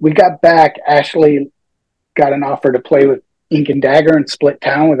we got back, Ashley got an offer to play with Ink and Dagger and Split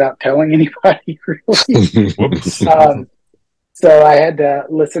Town without telling anybody, really. So I had to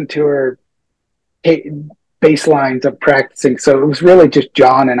listen to her bass lines of practicing. So it was really just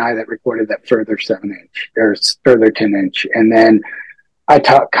John and I that recorded that further 7-inch or further 10-inch. And then I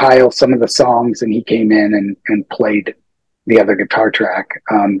taught Kyle some of the songs, and he came in and played the other guitar track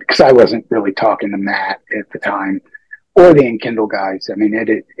because I wasn't really talking to Matt at the time or the Enkindle guys. I mean,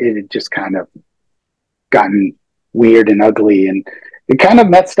 it had just kind of gotten weird and ugly, and it kind of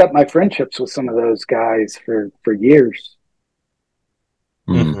messed up my friendships with some of those guys for years.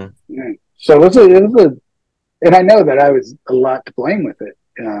 Yeah. So it was a, and I know that I was a lot to blame with it.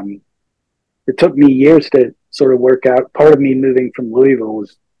 It took me years to sort of work out. Part of me moving from Louisville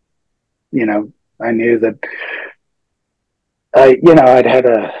was, I knew that I'd had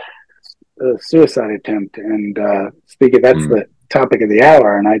a suicide attempt, and speaking, that's the topic of the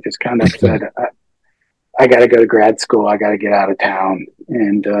hour, and I just kind of said, I got to go to grad school. I got to get out of town,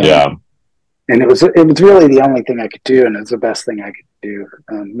 and and it was really the only thing I could do, and it was the best thing I could do.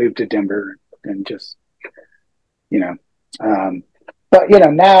 Move to Denver and just, but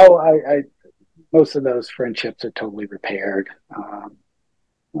now I most of those friendships are totally repaired.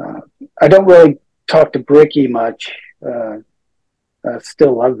 I don't really talk to Bricky much.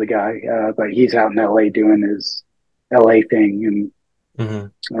 Still love the guy, but he's out in LA doing his LA thing,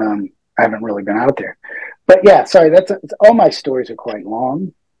 and I haven't really been out there. But yeah, sorry, that's all my stories are quite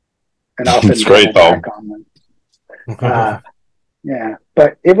long, and often it's great though. back on them. Yeah,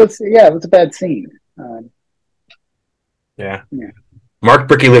 but it was a bad scene. Yeah. Yeah. Mark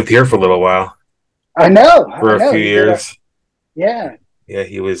Bricky lived here for a little while. I know. For a few years. Yeah. Yeah,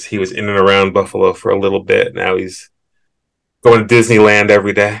 he was in and around Buffalo for a little bit. Now he's going to Disneyland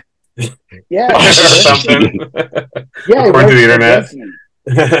every day. Yeah. or something. Yeah, according to the internet.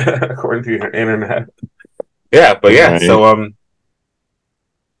 According to the internet. Yeah, but yeah, Right. so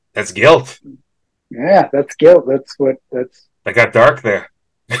that's guilt. Yeah, that's guilt. That got dark there.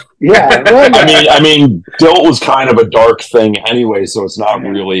 Yeah. Well, yeah. I mean, guilt was kind of a dark thing anyway, so it's not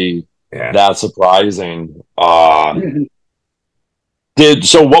really that surprising.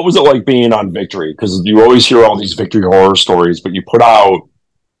 So what was it like being on Victory? Because you always hear all these Victory horror stories, but you put out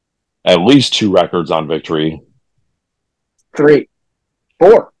at least 2 records on Victory. 3,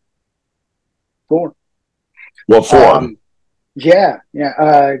 4. Well, 4. Yeah.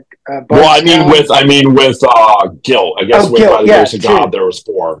 Well, I mean with Guilt. I guess with By the Grace of God, there was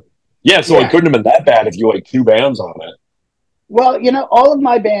 4. Yeah, so it couldn't have been that bad if you like 2 bands on it. Well, all of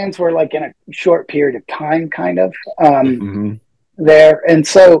my bands were like in a short period of time, kind of there, and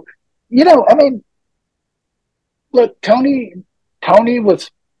so I mean, look, Tony was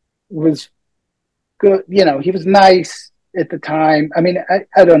good. He was nice at the time. I mean,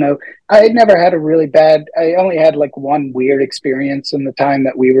 I don't know. I never had a really bad. I only had like one weird experience in the time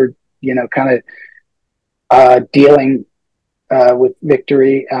that we were, kind of dealing with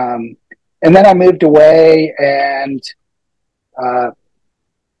Victory. And then I moved away, and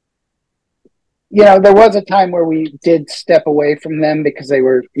there was a time where we did step away from them because they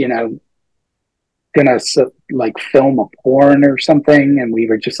were, gonna like film a porn or something, and we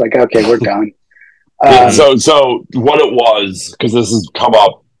were just like, okay, we're done. So what it was, because this has come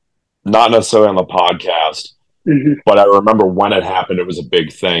up not necessarily on the podcast, but I remember when it happened, it was a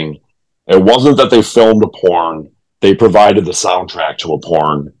big thing. It wasn't that they filmed a porn; they provided the soundtrack to a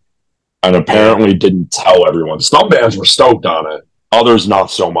porn, and apparently didn't tell everyone. Some bands were stoked on it, others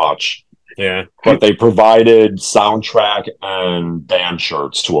not so much. Yeah, but they provided soundtrack and band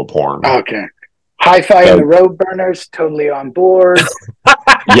shirts to a porn. Okay. Hi-Fi and the Roadburners, totally on board.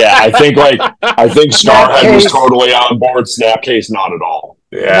 Yeah, I think Starhead was totally on board. Snapcase, not at all.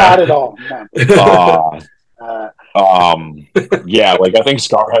 Yeah, not at all. No. Yeah, like I think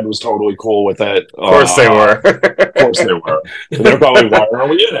Starhead was totally cool with it. Of course they were. Of course they were. And they're probably, why are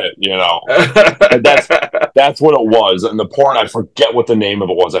we in it? And that's what it was. And the porn, I forget what the name of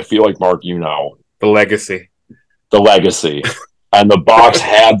it was. I feel like, Mark, The Legacy. The Legacy. And the box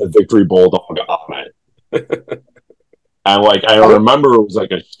had the Victory Bulldog on it. And like I remember it was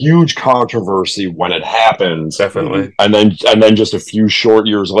like a huge controversy when it happened. Definitely. And then just a few short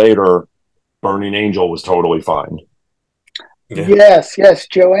years later, Burning Angel was totally fine. Yeah. Yes,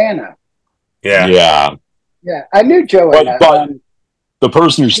 Joanna. Yeah. I knew Joanna. But the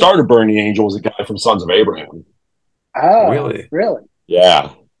person who started Burning Angel was a guy from Sons of Abraham. Oh, really?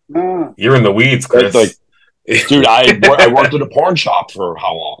 Yeah. Oh. You're in the weeds, Chris. Like, dude, I worked at a porn shop for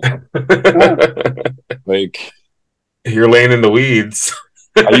how long? Like, you're laying in the weeds.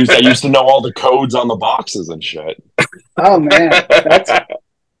 I used to know all the codes on the boxes and shit. Oh man,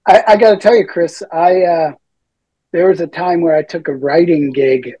 I got to tell you, Chris. There was a time where I took a writing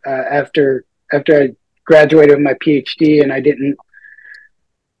gig after I graduated with my PhD, and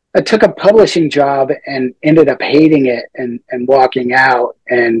I took a publishing job and ended up hating it and walking out,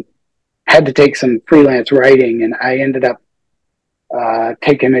 and had to take some freelance writing, and I ended up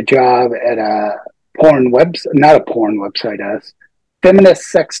taking a job at a porn website, not a porn website, a feminist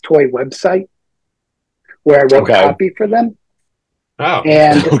sex toy website, where I wrote copy for them. Oh,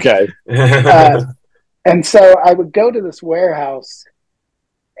 and okay. And so I would go to this warehouse,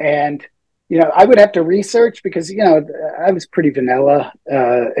 and I would have to research because I was pretty vanilla,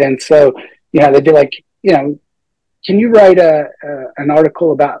 and so they'd be like, can you write an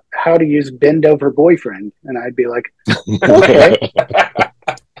article about how to use Bend Over Boyfriend? And I'd be like, okay,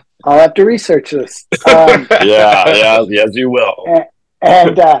 I'll have to research this. Yes, you will.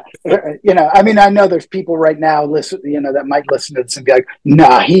 And I mean, I know there's people right now that might listen to this and be like,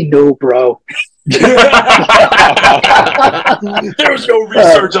 nah, he knew, bro. There was no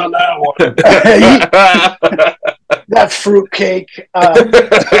research on that one. That fruitcake.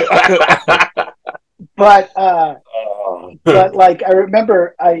 But like I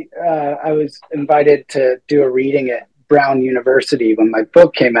remember, I was invited to do a reading at Brown University when my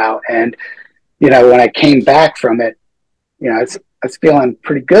book came out, and when I came back from it, I was feeling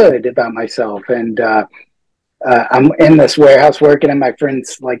pretty good about myself, and I'm in this warehouse working, and my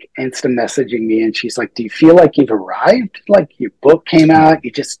friend's like instant messaging me, and she's like, "Do you feel like you've arrived? Like your book came out,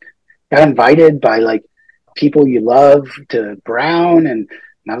 you just got invited by like people you love to Brown. And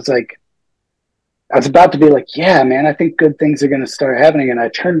I was like, I was about to be like, yeah, man, I think good things are going to start happening. And I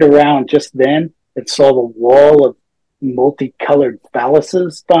turned around just then and saw the wall of multicolored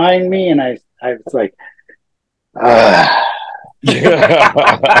phalluses behind me. And I was like,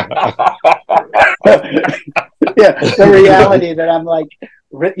 yeah, the reality that I'm like,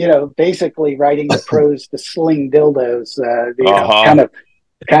 basically writing the prose to sling dildos, kind of.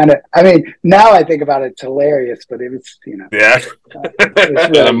 I mean, now I think about it, it's hilarious, but it was, Yeah. it's In a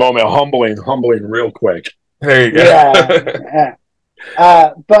really, moment, humbling real quick. There you go. yeah.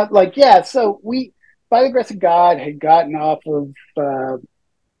 But like, yeah, so we, by the grace of God, had gotten off of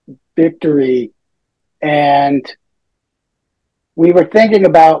Victory, and we were thinking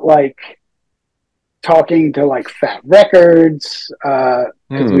about like talking to like Fat Records,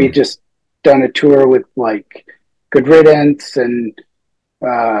 because we had just done a tour with like Good Riddance and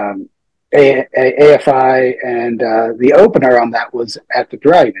AFI, and the opener on that was at the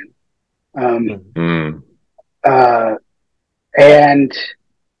drive-in. And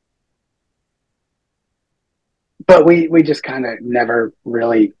but we just kind of never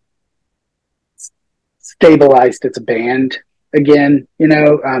really stabilized as a band again.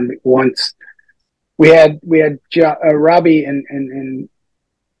 Once we had Robbie and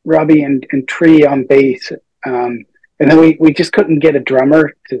Robbie and Tree on bass, and then we just couldn't get a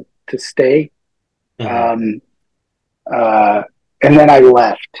drummer to stay. And then I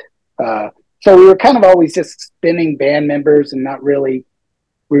left. So we were kind of always just spinning band members and not really.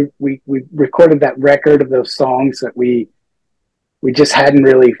 We recorded that record of those songs that we just hadn't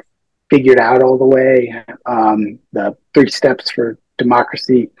really figured out all the way. The 3 Steps for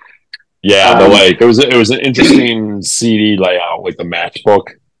Democracy. Yeah, it was an interesting CD layout, like the matchbook.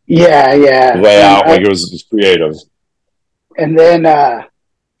 Yeah. Layout, it was creative. And then I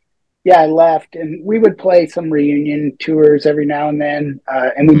left, and we would play some reunion tours every now and then,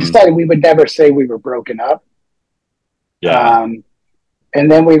 and we decided we would never say we were broken up. Yeah. And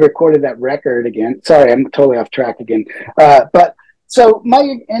then we recorded that record again. Sorry, I'm totally off track again. But so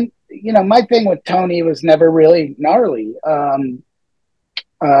my thing with Tony was never really gnarly. I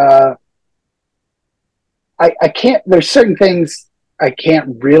can't. There's certain things I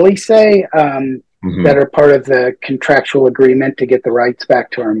can't really say that are part of the contractual agreement to get the rights back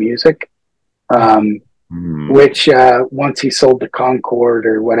to our music. Which once he sold to Concord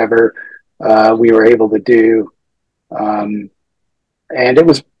or whatever, we were able to do. And it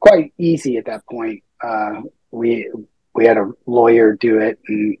was quite easy at that point. We had a lawyer do it,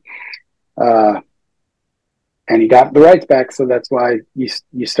 and he got the rights back. So that's why you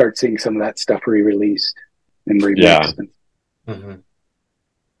start seeing some of that stuff re-released and remixed.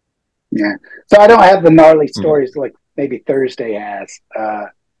 Yeah. So I don't have the gnarly stories like maybe Thursday has.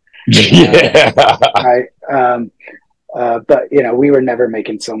 But we were never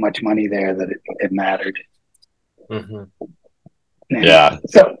making so much money there that it mattered. Yeah.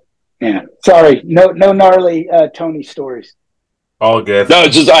 So, sorry, no gnarly Tony stories. All good. No, I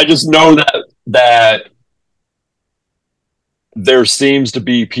just know that there seems to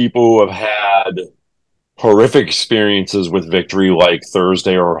be people who have had horrific experiences with Victory, like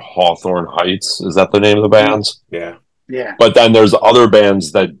Thursday or Hawthorne Heights. Is that the name of the bands? Yeah. Yeah. But then there's other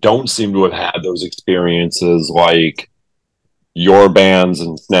bands that don't seem to have had those experiences, like your bands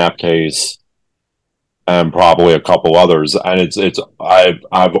and Snapcase, and probably a couple others. And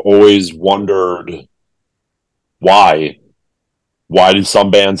I've always wondered why did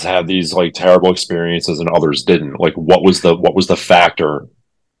some bands have these like terrible experiences and others didn't? Like, what was the factor?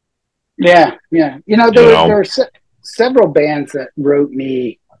 Yeah. There were several bands that wrote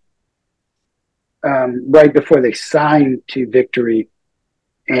me right before they signed to Victory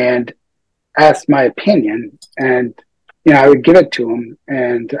and asked my opinion, and I would give it to them.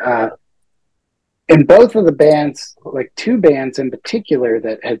 And in both of the bands, like 2 bands in particular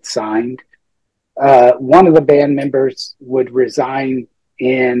that had signed, one of the band members would resign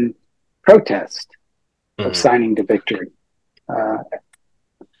in protest of signing to Victory.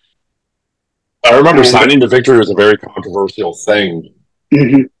 I remember signing to Victory was a very controversial thing.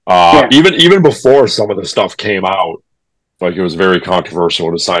 Even before some of the stuff came out, like it was very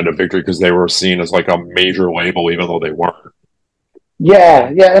controversial to sign to Victory because they were seen as like a major label, even though they weren't. Yeah,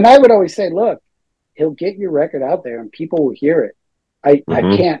 and I would always say, look, he'll get your record out there and people will hear it. I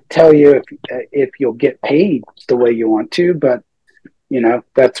can't tell you if you'll get paid the way you want to, but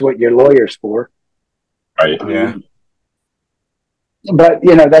that's what your lawyer's for. Right. Yeah. But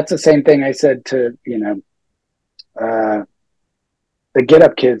that's the same thing I said to the Get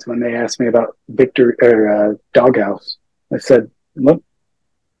Up Kids when they asked me about Victory or Doghouse. I said, look,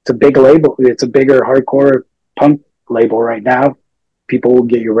 a big label. It's a bigger hardcore punk label right now. People will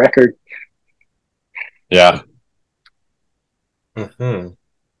get your record. Yeah. Mm-hmm.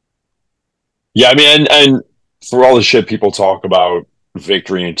 Yeah, I mean, and for all the shit people talk about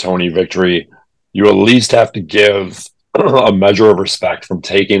Victory and Tony Victory, you at least have to give a measure of respect from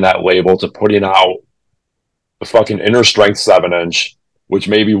taking that label to putting out a fucking Inner Strength 7-inch, which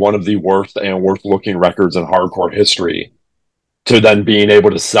may be one of the worst and worst looking records in hardcore history, to then being able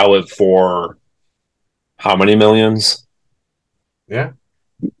to sell it for how many millions? Yeah.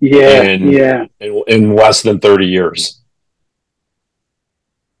 Yeah, in less than 30 years.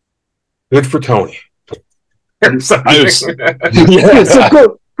 Good for Tony. It's Yeah. good for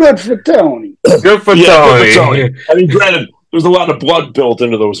Tony. Good for Tony. Good for Tony. I mean, granted, there's a lot of blood built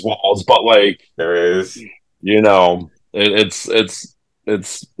into those walls, but like there is, you know, it's an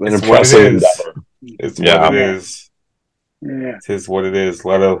it's impressive endeavor. It's what it is. Yeah. It is what it is. A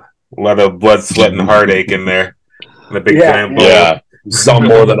lot of blood, sweat, and heartache in there. And a big giant bowl. Yeah. Some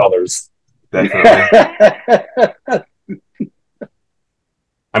more than others. Definitely.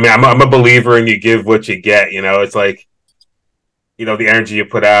 I mean, I'm a believer in you give what you get. You know, it's like, you know, the energy you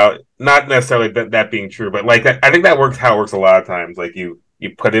put out. Not necessarily that being true, but like I think that works how it works a lot of times. Like you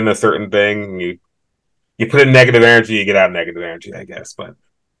put in a certain thing, you put in negative energy, you get out negative energy, I guess. But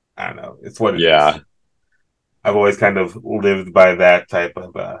I don't know. It's what it is. I've always kind of lived by that type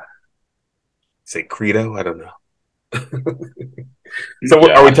of say credo. I don't know.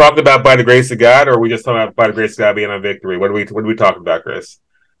 So are we talking about By the Grace of God, or are we just talking about By the Grace of God being on Victory? What are we talking about, Chris?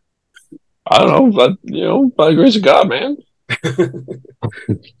 I don't know, but you know, by the grace of God, man.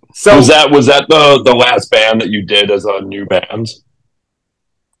 So was that the last band that you did as a new band?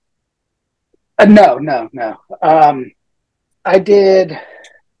 No. I did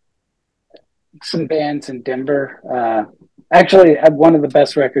some bands in Denver. Actually, one of the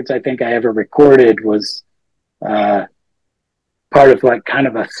best records I think I ever recorded was part of like kind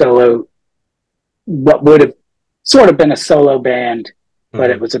of a solo, what would have sort of been a solo band, but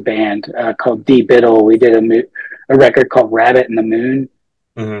it was a band called D Biddle. We did a record called Rabbit in the Moon,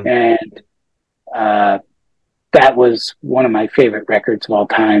 and that was one of my favorite records of all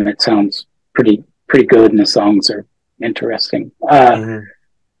time. It sounds pretty good, and the songs are interesting. And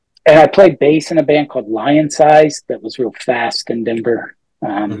I played bass in a band called Lion Size that was real fast in Denver.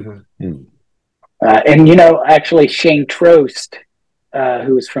 And you know, actually, Shane Trost,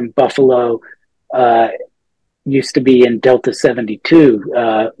 who was from Buffalo, used to be in Delta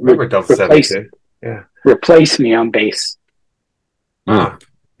 72. Remember Delta 72? Yeah, replaced me on bass. Ah,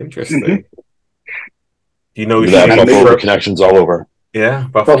 interesting. You know, Buffalo connections all over. Yeah,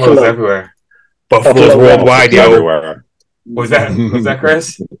 Buffalo's everywhere. Buffalo's worldwide, yo. Everywhere. Was that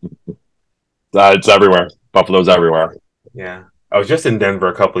Chris? It's everywhere. Buffalo's everywhere. Yeah. I was just in Denver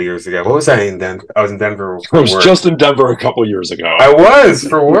a couple of years ago. What was I in Denver? I was in Denver for work. I was just in Denver a couple of years ago. I was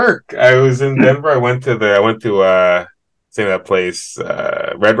for work. I was in Denver. I went to say that place,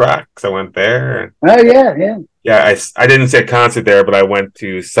 Red Rocks. I went there. Oh yeah. Yeah, I didn't see a concert there, but I went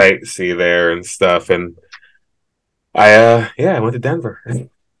to sightsee there and stuff. And I went to Denver.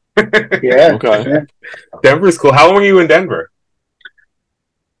 Yeah. Okay. Yeah. Denver's cool. How long were you in Denver?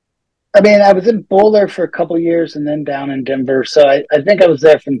 I mean, I was in Boulder for a couple of years and then down in Denver. So I think I was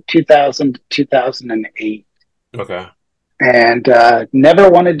there from 2000 to 2008. Okay. And never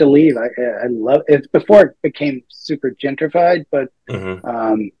wanted to leave. I love it before it became super gentrified, but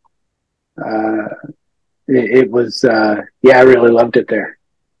it was I really loved it there.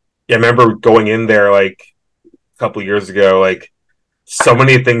 Yeah, I remember going in there like a couple of years ago, like so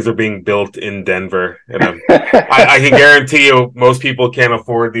many things are being built in Denver, and I can guarantee you most people can't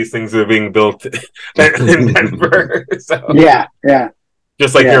afford these things that are being built in Denver. So, yeah.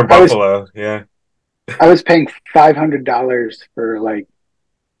 Just like here in Buffalo, I was paying $500 for like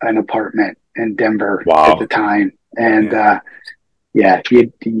an apartment in Denver at the time, and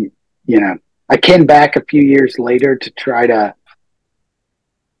you know, I came back a few years later to try to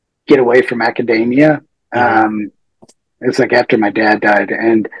get away from academia. It's like after my dad died,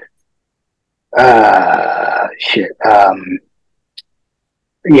 and I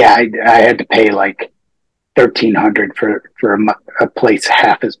had to pay like $1,300 for a place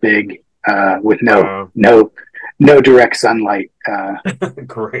half as big with no direct sunlight.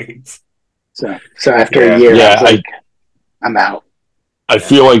 Great. So after a year, I was like, I'm out. I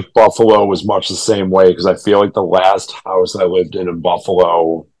feel like Buffalo was much the same way, because I feel like the last house I lived in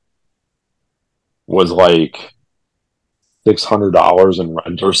Buffalo was like $600 in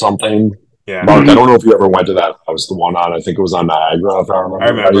rent or something. Yeah, Mark, I don't know if you ever went to that house, the one on, I think it was on Niagara, if I remember. I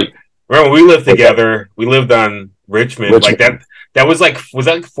remember. Right. Remember, we lived together. We lived on Richmond. Like That was like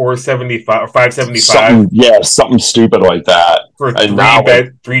 475 or 575 something stupid like that. for And now,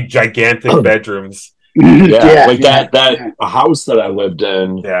 three gigantic bedrooms. yeah, like yeah, that yeah. a house that I lived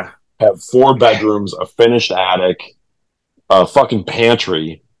in Yeah, had 4 bedrooms, a finished attic, a fucking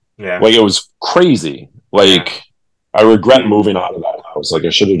pantry. yeah, Like, it was crazy. yeah. Like, I regret moving out of that house. Like, I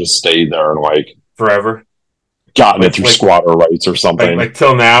should have just stayed there and like Forever. gotten it Like through like squatter rights or something. like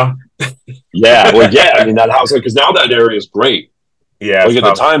till now. Yeah, like, yeah. I mean, that house, like, because now that area is great. Yeah, Like, it's at the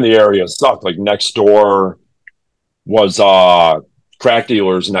tough. time, the area sucked. Like, next door was crack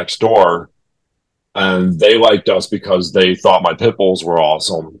dealers next door, and they liked us because they thought my pit bulls were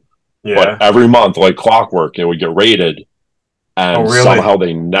awesome. But Yeah. every month, like clockwork, it would get raided, Oh, and really? somehow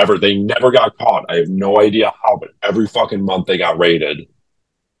they never got caught. I have no idea how, but every fucking month they got raided.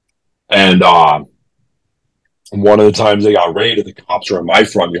 And one of the times they got raided, the cops were in my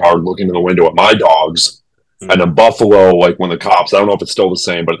front yard looking in the window at my dogs. And in Buffalo, like when the cops, I don't know if it's still the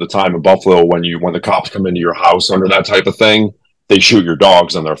same, but at the time in Buffalo, when the cops come into your house under that type of thing, they shoot your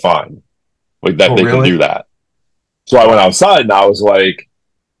dogs and they're fine. Like that, Oh, they can do really? that. So I went outside and I was like,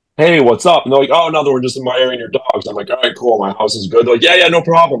 "Hey, what's up?" And they're like, "Oh, no, we're just admiring your dogs." I'm like, "All right, cool. My house is good." They're like, "Yeah, yeah, no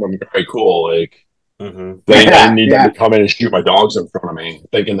problem." I'm like, "All right, cool." Like, Mm-hmm. they didn't Yeah, need them yeah, to come in and shoot my dogs in front of me,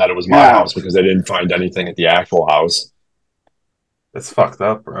 thinking that it was my yeah, house because they didn't find anything at the actual house. That's fucked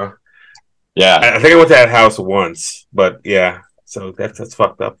up, bro. Yeah, I think I went to that house once, but yeah. So that's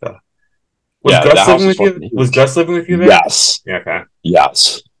fucked up though. Was yeah, Gus that house living was with you? fucking Was huge. Gus living with you there? Yes, Yeah. Okay.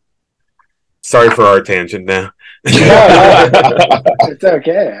 yes. Sorry for our tangent now. no, no, It's it's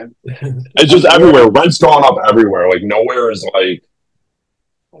okay. just I'm here. everywhere. Rent's gone up everywhere. Like, nowhere is like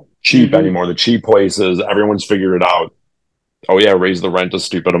cheap Hmm. anymore. The cheap places, everyone's figured it out. Oh yeah, raise the rent to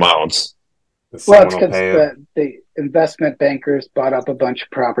stupid amounts. Well, it's Someone will because pay you. the investment bankers bought up a bunch of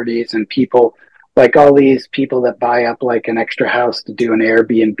properties, and people like all these people that buy up like an extra house to do an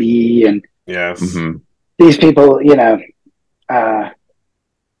Airbnb, and Yes. Mm-hmm. these people, uh,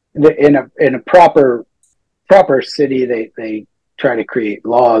 in a proper city, they try to create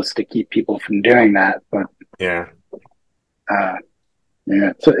laws to keep people from doing that, but Yeah. uh,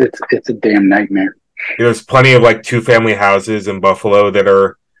 yeah, so it's a damn nightmare. There's plenty of like two family houses in Buffalo that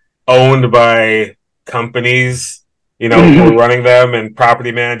are owned by companies, who are Hmm. running them and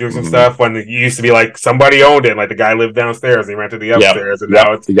property managers and Mm-hmm. stuff. When it used to be like somebody owned it, like the guy lived downstairs, he rented the Yep, upstairs, and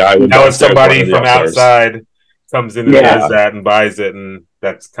yep. The guy lived now it's downstairs, somebody rented the from upstairs. outside comes in and does Yeah, Yeah, that and buys it, and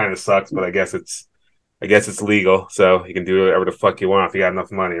that's kind of sucks. But I guess it's legal, so you can do whatever the fuck you want if you got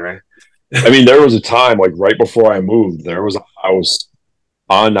enough money, right? I mean, there was a time like right before I moved, there was a house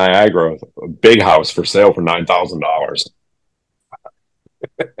on Niagara, a big house for sale for $9,000.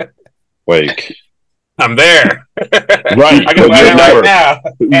 Like, I'm there. I right, can like buy you're that right never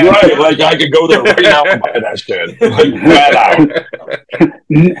now. right. Like, I could go there right now and buy that shit, like flat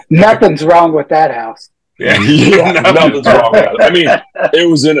out. nothing's wrong with that house. Yeah, Yeah, nothing's nothing's wrong wrong with with that. I mean, it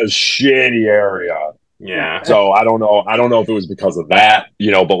was in a shitty area. Yeah, So I don't know. I don't know if it was because of that,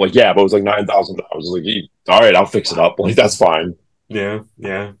 but like, yeah, but it was like $9,000. Like, all right, I'll fix it up. Like, that's fine. yeah,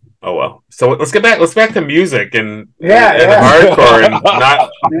 yeah. Oh well. So let's get back. Let's back to music and Yeah, yeah, hardcore and not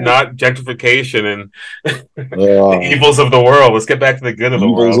yeah. not gentrification and the uh, evils of the world. Let's get back to the good of the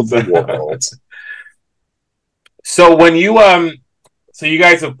evils world. of the world. So when so you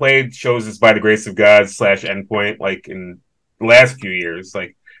guys have played shows as By the Grace of God / Endpoint like in the last few years.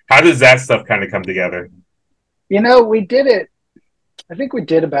 Like, how does that stuff kind of come together? We did it. I think we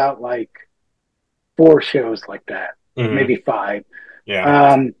did about like 4 shows like that, Mm-hmm. maybe 5.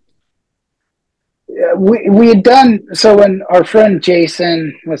 Yeah. Um, we had done so when our friend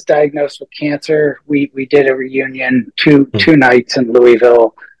Jason was diagnosed with cancer. We did a reunion two nights in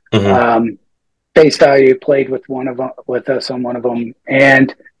Louisville. Mm-hmm. Face Value played with one of them, with us on one of them,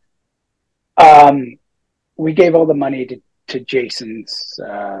 and um, we gave all the money to Jason's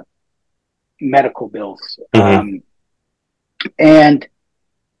medical bills, Mm-hmm. and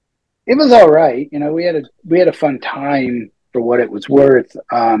it was all right. We had a fun time for what it was worth.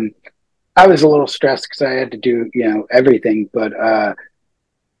 I was a little stressed because I had to do everything, but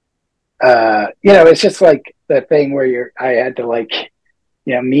it's just like the thing where I had to like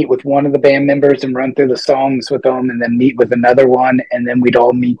meet with one of the band members and run through the songs with them, and then meet with another one, and then we'd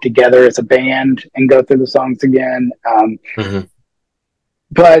all meet together as a band and go through the songs again. Mm-hmm.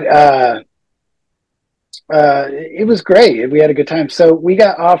 But it was great. We had a good time. So we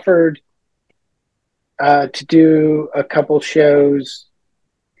got offered to do a couple shows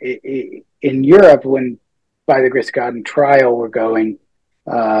in Europe when By the Grace of God and Trial were going.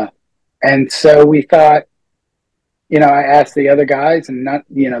 And so we thought, I asked the other guys and not,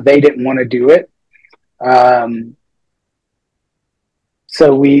 they didn't want to do it.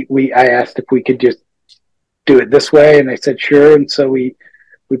 so I asked if we could just do it this way, and they said sure. And so we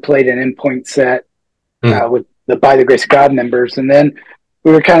played an Endpoint set with the By the Grace of God members, and then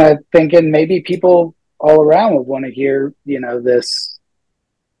we were kind of thinking maybe people all around would want to hear, this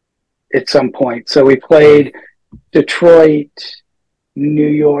at some point. So we played Detroit, New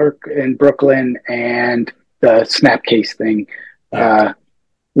York, and Brooklyn, and the Snapcase thing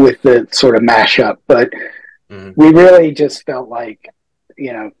with the sort of mashup. But we really just felt like,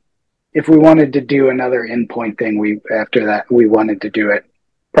 if we wanted to do another Endpoint thing, after that we wanted to do it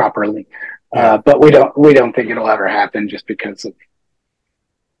properly. But we don't think it'll ever happen just because of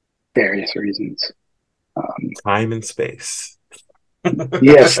various reasons. Time and space.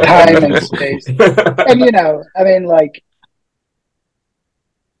 Yes, time and space. And I mean, like,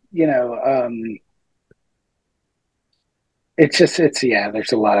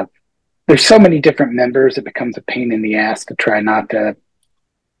 there's so many different members, it becomes a pain in the ass to try not to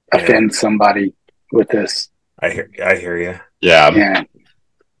offend somebody with this. I hear you. Yeah.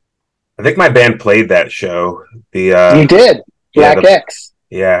 I think my band played that show. You did. Black X.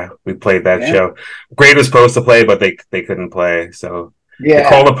 Yeah, we played that show. Grade was supposed to play, but they couldn't play, so they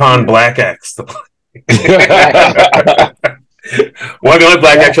called upon Black X to play. One of the only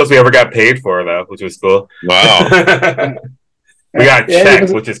Black X shows we ever got paid for, though, which was cool. Wow. We got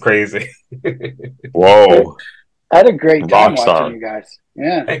checks, which is crazy. Whoa. I had a great time watching you guys.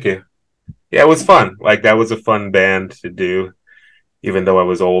 Yeah. Thank you. Yeah, it was fun. Like, that was a fun band to do, even though I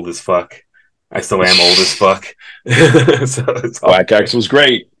was old as fuck. I still am old as fuck. So it's Black X was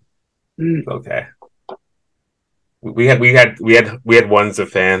great. Okay. We had ones of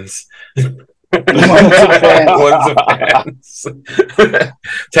fans. Ones of fans.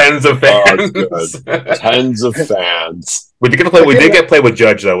 Tens of fans. Tens of fans. We did get to play with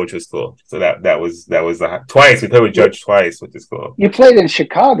Judge, though, which was cool. So that was twice. We played with Judge twice, which is cool. You played in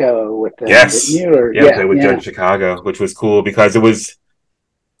Chicago with them, yes. didn't you? Or, I played with Judge in Chicago, which was cool because I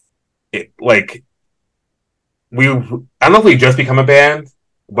don't know if we just become a band,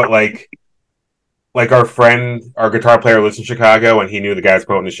 but like our friend, our guitar player lives in Chicago, and he knew the guys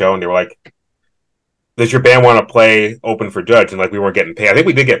promoting the show, and they were like, does your band want to play open for Judge? And like, we weren't getting paid. I think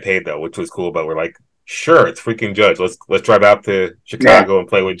we did get paid though, which was cool, but we're like, sure, it's freaking Judge. Let's drive out to Chicago and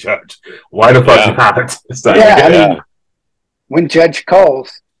play with Judge. Why the fuck not? I mean, when Judge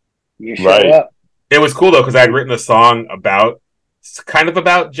calls, you show up. It was cool though, because I had written a song kind of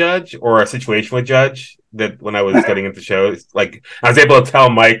about Judge, or a situation with Judge, that when I was getting into shows, like, I was able to tell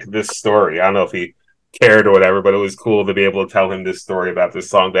Mike this story. I don't know if he cared or whatever, but it was cool to be able to tell him this story about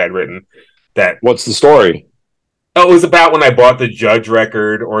this song that I'd written. What's the story? Oh, it was about when I bought the Judge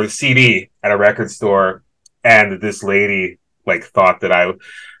record or the CD at a record store, and this lady like thought that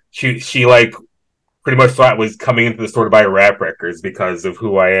she like pretty much thought was coming into the store to buy rap records because of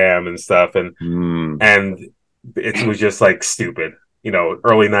who I am and stuff, and it was just like stupid.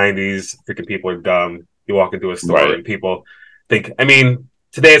 Early 90s, freaking people are dumb. You walk into a store and people think, I mean,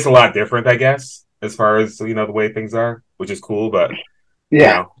 today it's a lot different, I guess, as far as, the way things are, which is cool, but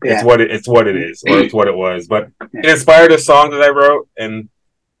it's what it is, or it's what it was. But it inspired a song that I wrote, and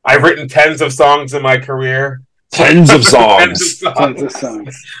I've written tens of songs in my career. Tens of songs. Tens of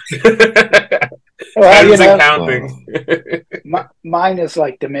songs. Tens and counting. Mine is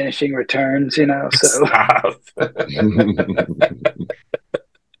like diminishing returns, so. Stop.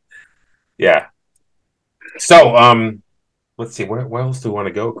 Yeah. So, let's see. Where else do we want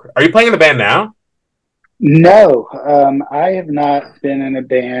to go? Are you playing in a band now? No, I have not been in a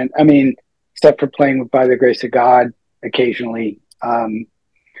band. I mean, except for playing with By the Grace of God occasionally.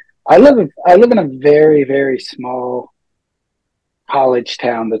 I live in a very, very small college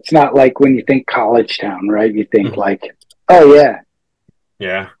town. That's not like when you think college town, right? You think like, oh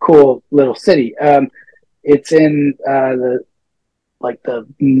yeah, cool little city. It's in the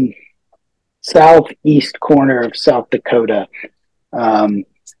southeast corner of South Dakota, and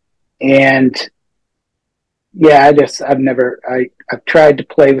I've tried to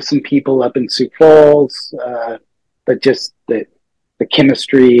play with some people up in Sioux Falls, but just the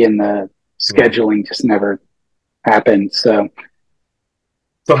chemistry and the scheduling just never happened. So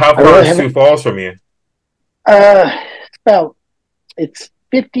how far is Sioux Falls from you? It's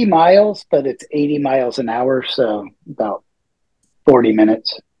 50 miles, but it's 80 miles an hour, so about 40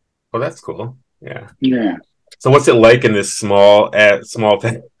 minutes. Oh, that's cool. Yeah. Yeah. So what's it like in this small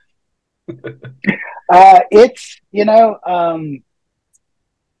town? It's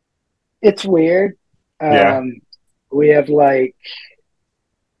it's weird. We have like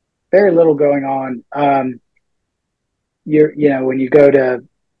very little going on. When you go to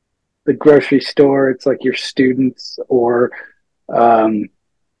the grocery store, it's like your students or I'm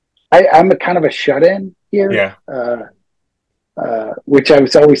a kind of a shut-in here. Yeah. Which I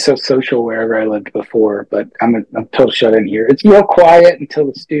was always so social wherever I lived before, but I'm total shut-in here. It's real quiet until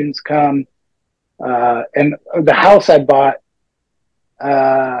the students come. And the house I bought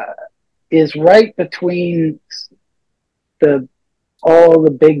is right between all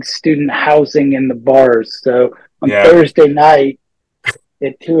the big student housing and the bars. So on Thursday night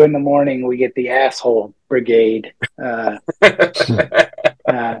at 2 a.m, we get the asshole brigade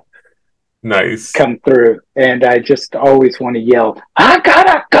Nice. come through, and I just always want to yell, "I got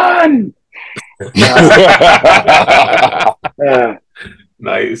a gun!"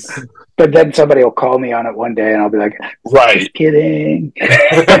 Nice. But then somebody will call me on it one day, and I'll be like, right, just kidding.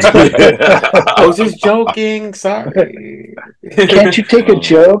 I was just joking. Sorry. Can't you take a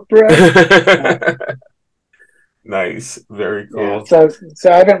joke, bro? Nice. Very cool. Yeah,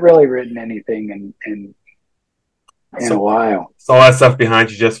 so I haven't really written anything in a while. So all that stuff behind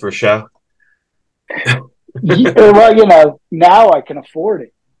you just for show? Well, now I can afford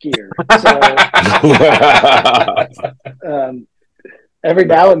it gear. So every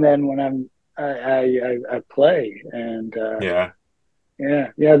now and then when I play, and yeah.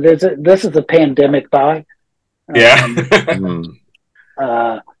 This is a pandemic buy. And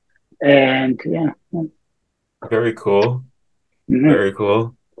yeah. Very cool. Mm-hmm. Very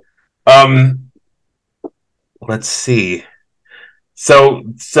cool. Let's see. So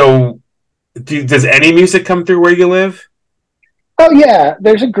does any music come through where you live? Oh yeah,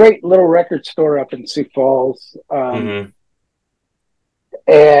 there's a great little record store up in Sioux Falls, and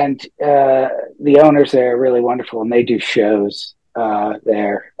the owners there are really wonderful, and they do shows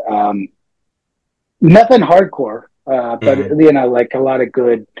there. Nothing hardcore, but like a lot of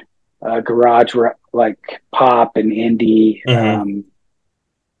good garage like pop and indie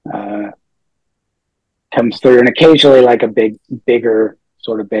comes through, and occasionally like a bigger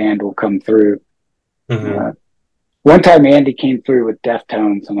sort of band will come through. One time Andy came through with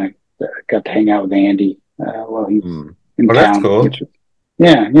Deftones, and I got to hang out with Andy while he's in town. That's cool.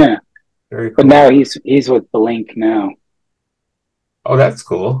 Yeah. Very cool. But now he's with Blink now. Oh, that's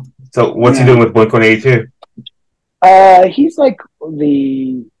cool. So what's he doing with Blink-182? He's like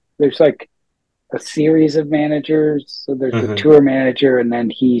there's like a series of managers. So there's the tour manager, and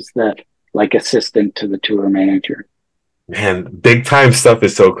then he's the like assistant to the tour manager. Man, big time stuff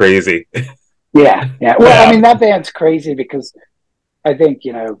is so crazy. Yeah. Well, I mean, that band's crazy because I think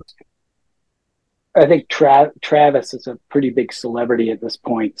Travis is a pretty big celebrity at this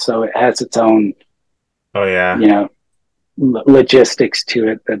point, so it has its own logistics to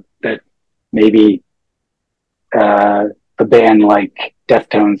it that maybe a band like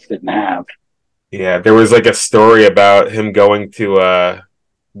Deftones didn't have. Yeah, there was like a story about him going to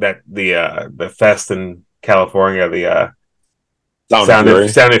the fest in California, the Sound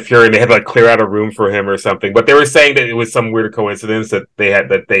of Fury, and they had to like clear out a room for him or something. But they were saying that it was some weird coincidence that they had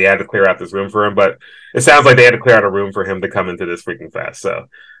to clear out this room for him. But it sounds like they had to clear out a room for him to come into this freaking fest. So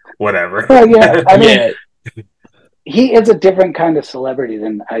whatever. Well, yeah, I mean, he is a different kind of celebrity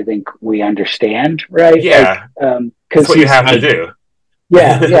than I think we understand, right? Yeah, that's what you have to do.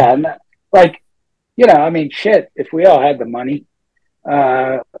 Yeah, and like I mean, shit. If we all had the money,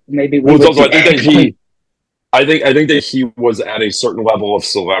 maybe we would. Also, I think that he was at a certain level of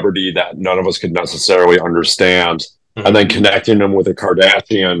celebrity that none of us could necessarily understand, and then connecting him with a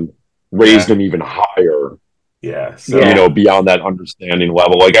Kardashian raised him even higher. Yeah, so beyond that understanding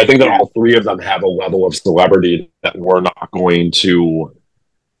level. Like I think that all three of them have a level of celebrity that we're not going to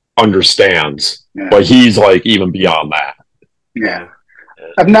understand, but he's like even beyond that. Yeah,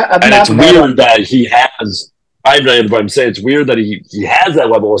 it's weird that he has. I'm saying it's weird that he has that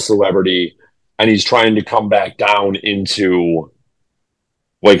level of celebrity. And he's trying to come back down into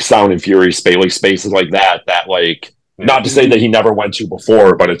like Sound and Fury space, like spaces like that. That like, not to say that he never went to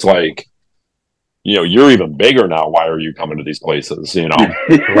before, but it's like, you're even bigger now. Why are you coming to these places? He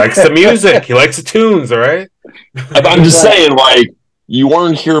likes the music. He likes the tunes. All right. I'm just saying, like, you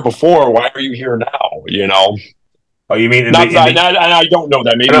weren't here before. Why are you here now? Oh, you mean? I don't know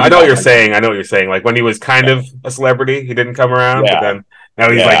that. Maybe I know what you're saying. I know what you're saying. Like when he was kind of a celebrity, he didn't come around, but then. Now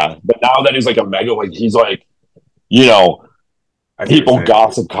he's but now that he's like a mega, like he's like, people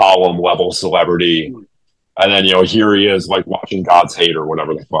gossip column level celebrity, and then here he is like watching God's Hate or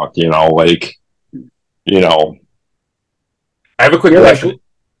whatever the fuck, I have a quick question: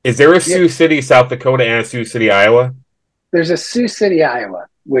 is there a Sioux City, South Dakota, and a Sioux City, Iowa? There's a Sioux City, Iowa,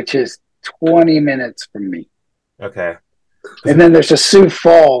 which is 20 minutes from me. Okay. And then there's a Sioux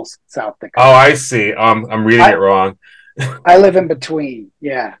Falls, South Dakota. Oh, I see. I'm reading it wrong. I live in between.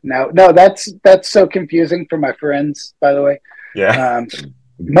 Yeah. No, that's so confusing for my friends, by the way. Yeah.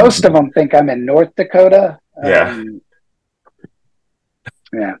 Most of them think I'm in North Dakota. Yeah.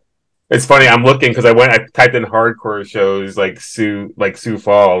 Yeah. It's funny. I'm looking because I typed in hardcore shows like Sioux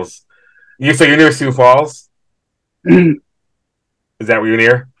Falls. You're near Sioux Falls? Is that where you're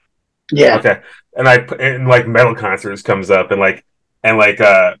near? Yeah. Okay. And like metal concerts comes up and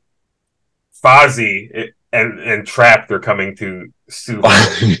Fozzy and Trapped are coming to Sioux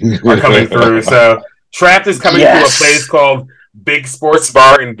are coming through. So Trapped is coming to a place called Big Sports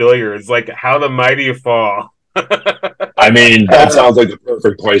Bar and Billiards. Like how the mighty fall. I mean, that sounds like the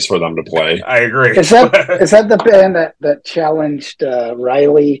perfect place for them to play. I agree. Is that the band that challenged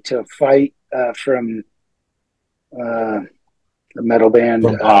Riley to fight from the metal band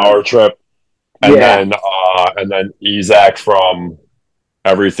from Power Trip, and then Isaac from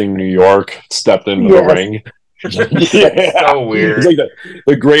Everything New York stepped into the ring. Yeah, so weird. It's like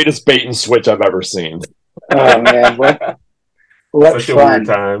the greatest bait and switch I've ever seen. Oh man, what such a weird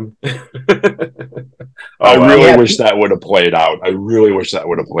time. I really wish that would have played out.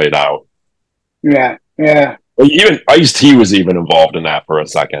 Yeah. Like, even Ice-T was even involved in that for a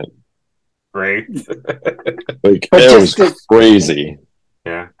second. Right. Like it was crazy.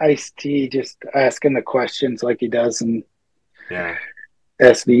 Yeah. Ice-T just asking the questions like he does in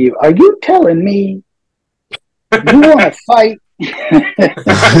SVU. Are you telling me you want to fight? Yeah.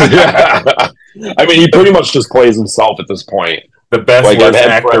 I mean, he pretty much just plays himself at this point. The best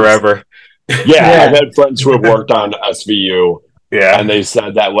actor ever. Yeah, I've had friends who have worked on SVU. Yeah. And they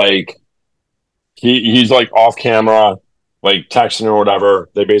said that like he's like off camera, like texting or whatever.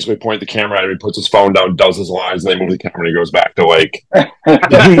 They basically point the camera at him, he puts his phone down, does his lines, and they move the camera and he goes back to like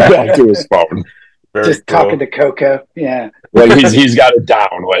back to his phone. Just talking to Coco. Yeah. Like he's got it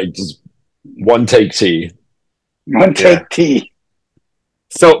down, like just one take T. One take T.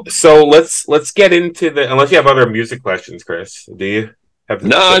 So let's get into unless you have other music questions, Chris. Do you have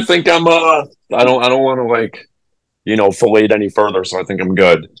No, I think I'm I don't want to like fillet any further, so I think I'm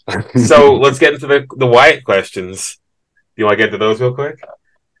good. So let's get into the Wyatt questions. Do you want to get to those real quick?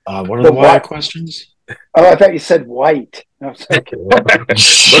 What are the Wyatt questions? Oh, I thought you said white. I was like,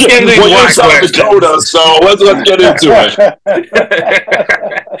 let's get into South Dakota, so let's get into it.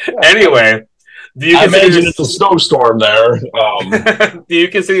 Anyway, I imagine it's a snowstorm there. Do you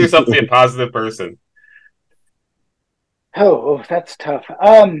consider yourself to be a positive person? Oh, that's tough.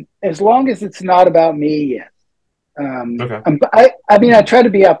 As long as it's not about me, yes. Okay. I mean, I try to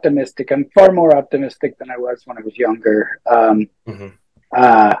be optimistic. I'm far more optimistic than I was when I was younger.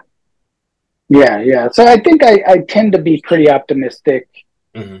 Yeah. So I think I tend to be pretty optimistic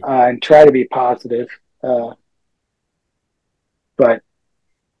and try to be positive. But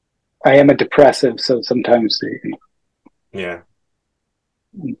I am a depressive, so sometimes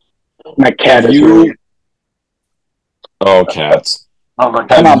my cat is really... Oh, cats. Oh,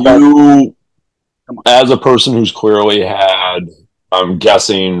 come on, as a person who's clearly had, I'm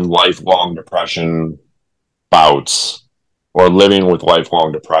guessing, lifelong depression bouts or living with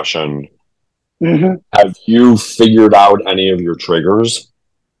lifelong depression, have you figured out any of your triggers?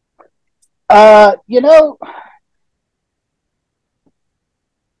 I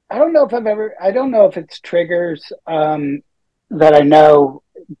don't know if it's triggers that I know,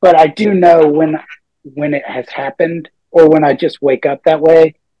 but I do know when it has happened or when I just wake up that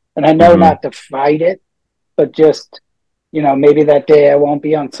way. And I know not to fight it, but just, maybe that day I won't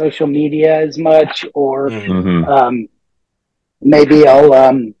be on social media as much, or maybe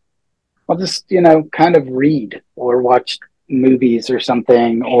I'll just, kind of read or watch movies or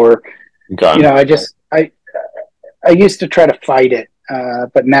something, or, I used to try to fight it.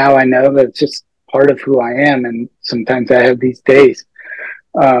 But now I know that it's just part of who I am. And sometimes I have these days.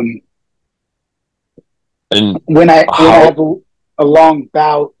 And when I have a long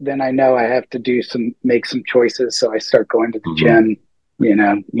bout, then I know I have to make some choices. So I start going to the gym,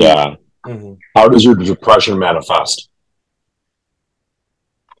 Yeah. How does your depression manifest?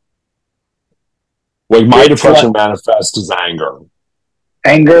 Like my depression manifests as anger.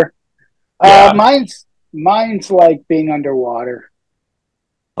 Anger? Yeah. Mine's like being underwater.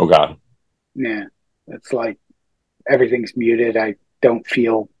 Okay. Yeah. It's like everything's muted. I don't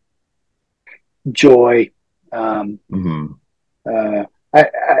feel joy. I mean,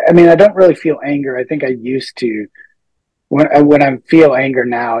 I don't really feel anger. I think I used to. When I feel anger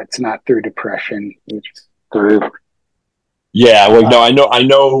now, it's not through depression. It's through. Yeah, like no, I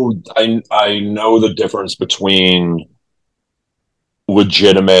know the difference between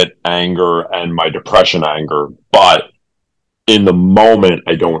legitimate anger and my depression anger, but in the moment,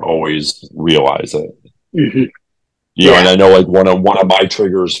 I don't always realize it. And I know like one of my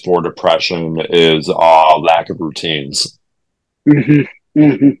triggers for depression is lack of routines. Mm-hmm.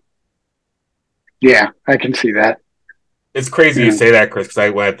 Mm-hmm. Yeah, I can see that. It's crazy you Yeah. say that, Chris,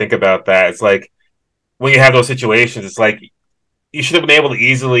 because when I think about that, it's like when you have those situations, it's like you should have been able to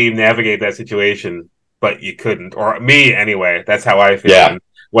easily navigate that situation, but you couldn't. Or me anyway. That's how I feel Yeah.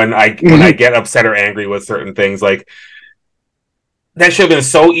 when I get upset or angry with certain things. Like that should have been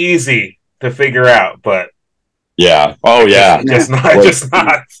so easy to figure out, but Yeah. Oh yeah. Yeah. Like just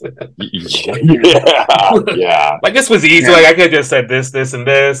not. yeah. Yeah. Like this was easy. Yeah. Like I could have just said this, and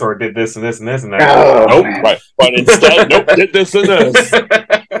this, or did this and this and this, and then Oh nope. man. Right. But instead, nope, did this and this.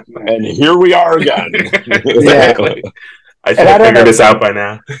 And here we are again. Yeah. Exactly. I should And I have don't know figured if this out by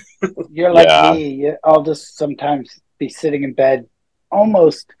now. you're like Yeah. me. I'll just sometimes be sitting in bed,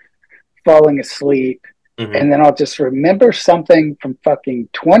 almost falling asleep, Mm-hmm. and then I'll just remember something from fucking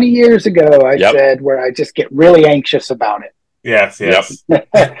 20 years ago I Yep. said where I just get really anxious about it. Yes, yes. Yep.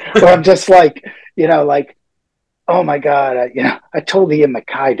 Where I'm just like, like, oh my God, I told Ian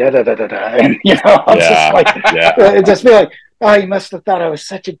Mackay, da da da da da. And, I'll just like, Yeah. just be like, oh, you must have thought I was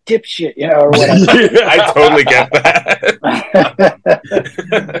such a dipshit, or whatever. I totally get that.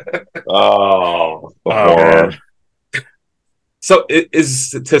 Oh, the Oh horror. man. So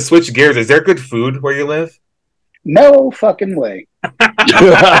is to switch gears, is there good food where you live? No fucking way.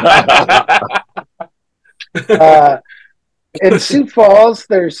 In Sioux Falls,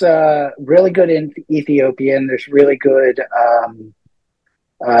 there's really good in Ethiopian. There's really good.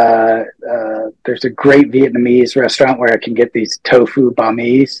 There's a great Vietnamese restaurant where I can get these tofu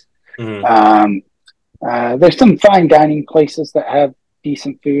banh Mhm. There's some fine dining places that have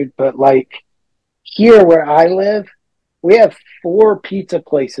decent food, but like here where I live, we have 4 pizza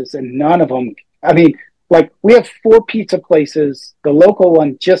places, and none of them. I mean, like we have 4 pizza places. The local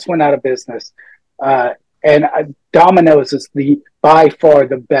one just went out of business, and Domino's is the by far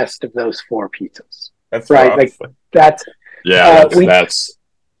the best of those 4 pizzas. That's Right, rough. like that's Yeah, we that's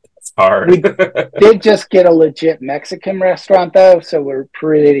It's hard. we did just get a legit Mexican restaurant though, so we're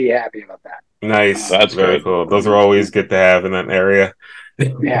pretty happy about that. Nice. that's Very good. cool. Those are always good to have in that area.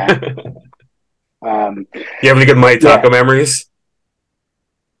 Yeah. You have any good Mighty Taco Yeah. memories?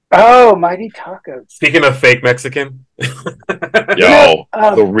 Oh, Mighty Tacos. Speaking of fake Mexican. Yo,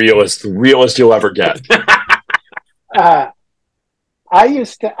 the realest you'll ever get. I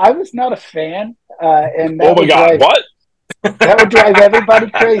was not a fan, and that Oh my would God, drive what? that would drive everybody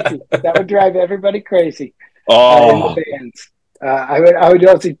crazy. That would drive everybody crazy in Oh, the bands. I would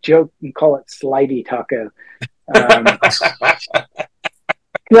also joke and call it Slidey Taco. 'Cause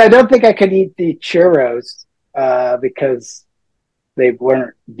I don't think I could eat the churros because they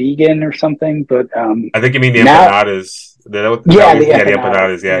weren't vegan or something. But I think you mean the now, empanadas. yeah, the The empanadas.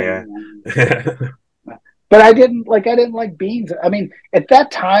 empanadas. Yeah, yeah. But I didn't like beans. I mean, at that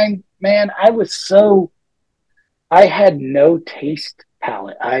time, man, I had no taste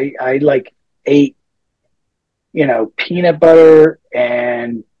palette. I like ate, peanut butter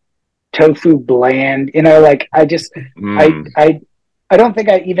and tofu bland. Like I just mm. I don't think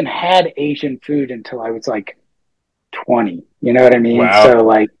I even had Asian food until I was like 20. You know what I mean? Wow. So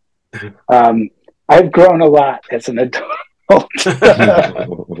like I've grown a lot as an adult.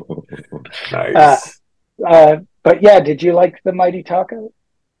 Nice. But yeah, did you like the Mighty Taco?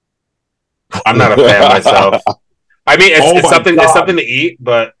 I'm not a fan myself. I mean, Oh it's my something. God. It's something to eat,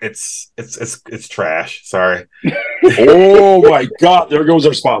 but it's trash. Sorry. Oh my God, there goes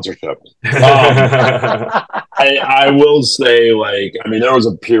our sponsorship. I will say, like, I mean, there was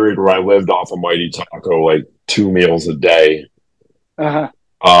a period where I lived off of Mighty Taco like 2 meals a day. Uh-huh.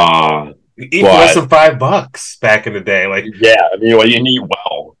 Eat for less than $5 back in the day. Like, Yeah, I mean, you eat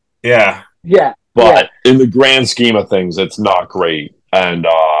well, yeah. Yeah. but in the grand scheme of things, it's not great. And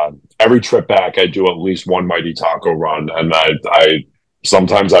every trip back, I do at least one Mighty Taco run, and I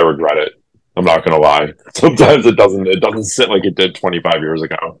sometimes I regret it. I'm not gonna lie. Sometimes it doesn't sit like it did 25 years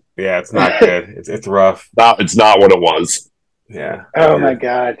ago. Yeah, it's not good. It's rough. It's not what it was. Yeah. Oh my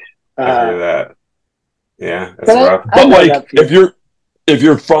God. I hear that. Yeah, that's But rough. I But know like, that feeling. if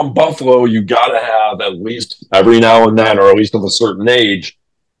you're from Buffalo, you gotta have at least every now and then, or at least of a certain age,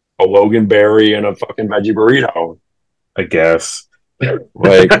 a Loganberry and a fucking veggie burrito. I guess.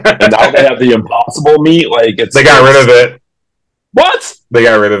 Like, and now they have the Impossible meat. Like, They got rid of it. What? They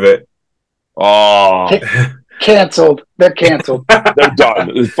got rid of it. Oh, Canceled. They're canceled. they're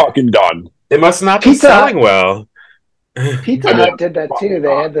done. It's fucking done. It must not be Pizza selling well. Pizza Hut did that too.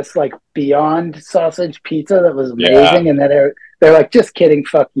 They had this like Beyond sausage pizza that was Yeah. amazing, and then they're like, "Just kidding,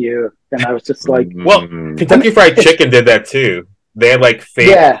 fuck you." And I was just like, Well, Kentucky Fried Chicken did that too. They had like fake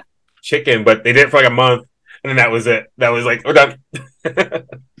 "Yeah, chicken, but they did it for like a month, and then that was it. That was like, we're done.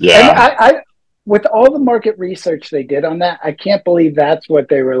 Yeah. And with all the market research they did on that, I can't believe that's what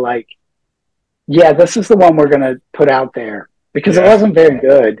they were like. Yeah, this is the one we're going to put out there because it wasn't very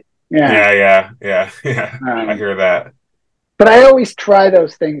good. Yeah. I hear that. But I always try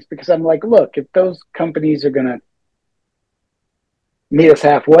those things because I'm like, look, if those companies are going to meet us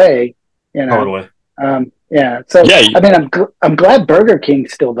halfway, Totally. So I mean, I'm glad Burger King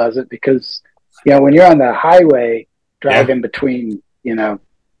still does it because when you're on the highway driving between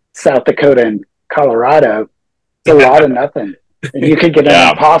South Dakota and Colorado, it's a lot of nothing, and you could get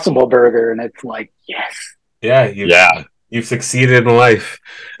an Impossible Burger, and it's like, yes, you've succeeded in life.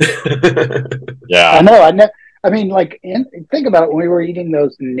 I know. I mean, like, think about it. When we were eating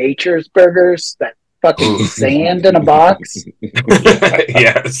those Nature's burgers, that fucking sand in a box.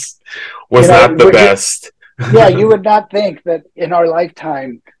 Yes, was not the best. Yeah, you would not think that in our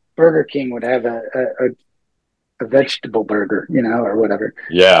lifetime Burger King would have a vegetable burger, or whatever.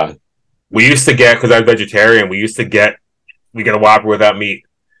 Yeah, we used to get, because I'm vegetarian. We get a Whopper without meat.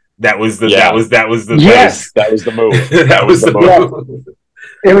 That was the yes. That was the move. That was the move.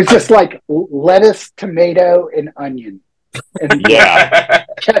 It was just like lettuce, tomato, and onion, and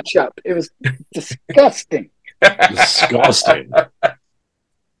ketchup. It was disgusting. Disgusting.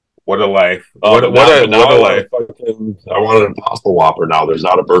 What a life! What a life! I want an Impossible Whopper now. There's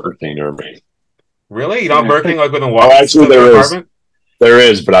not a Burger King near me. Really? You don't have Burger King like with a Whopper? Actually, there is. There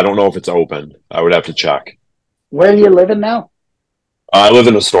is, but I don't know if it's open. I would have to check. Where are you living now? I live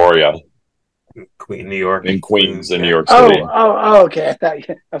in Astoria. New York. In Queens, in New York City. Oh, okay. I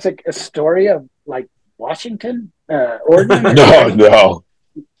was like Astoria, like Washington, Oregon. No.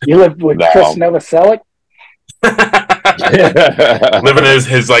 You live with Chris Novoselic? Living in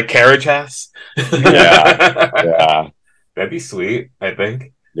his like carriage house. Yeah. That'd be sweet, I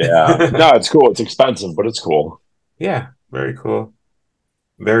think. Yeah. No, it's cool. It's expensive, but it's cool. Yeah, very cool.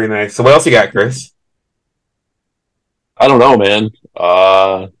 Very nice. So what else you got, Chris? I don't know, man.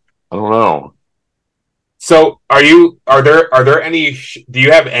 I don't know. So are there any? Do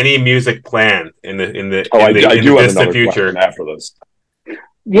you have any music planned in the distant future after this?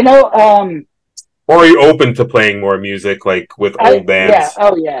 Or are you open to playing more music, like with old bands?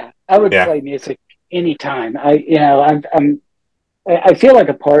 Yeah. I would play music anytime. I feel like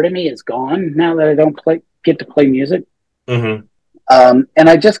a part of me is gone now that I don't get to play music. Mm-hmm. And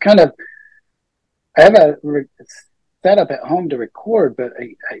I just kind of I have a setup at home to record, but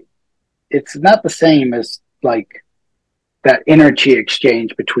it's not the same as like that energy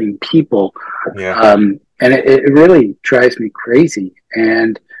exchange between people. Yeah. And it really drives me crazy.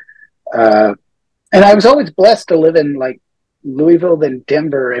 And I was always blessed to live in like Louisville and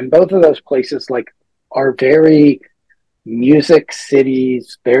Denver, and both of those places like are very music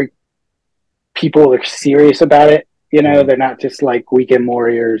cities. Very people are serious about it. They're not just like weekend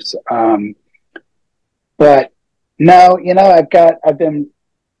warriors. But no, I've been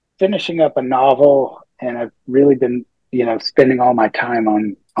finishing up a novel, and I've really been spending all my time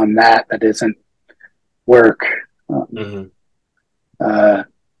on that isn't work.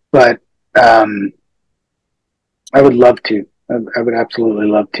 But I would love to. I would absolutely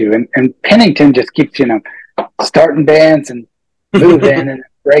love to. And Pennington just keeps starting bands and moving and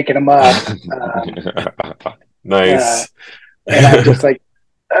breaking them up. Nice. And I'm just like,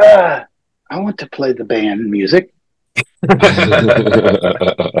 I want to play the band music.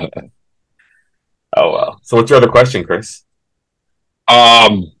 Oh well. So what's your other question, Chris?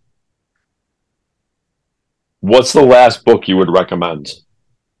 What's the last book you would recommend?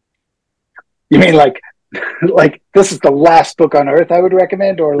 You mean like this is the last book on earth I would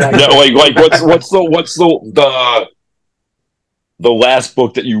recommend, or like what's the last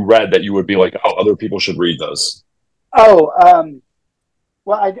book that you read that you would be like, oh, other people should read this? Well,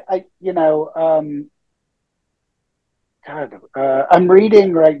 I'm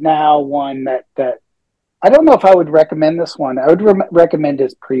reading right now one that I don't know if I would recommend this one. I would recommend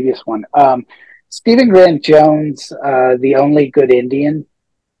his previous one. Stephen Grant Jones, The Only Good Indians.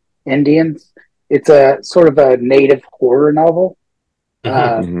 It's a sort of a native horror novel,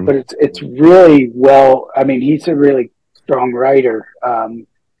 but it's really well. I mean, he's a really strong writer, and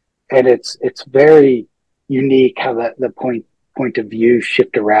it's very unique how the point of view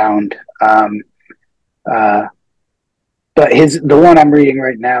shift around. But the one I'm reading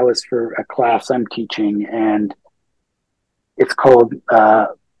right now is for a class I'm teaching, and it's called I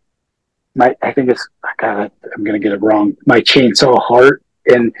think it's I'm going to get it wrong. My Chainsaw Heart,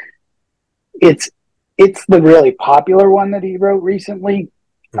 and it's the really popular one that he wrote recently,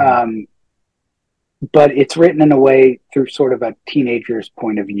 but it's written in a way through sort of a teenager's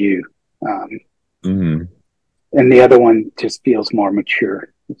point of view, and the other one just feels more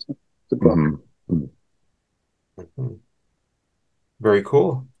mature. It's a book. Very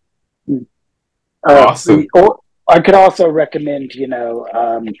cool. Uh, Awesome. or I could also recommend,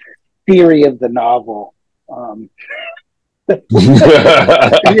 Theory of the Novel.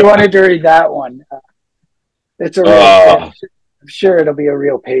 If you wanted to read that one, it's a real. I'm sure it'll be a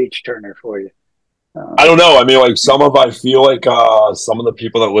real page turner for you. I don't know. I mean, like I feel like some of the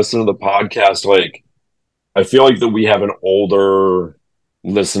people that listen to the podcast, like I feel like that we have an older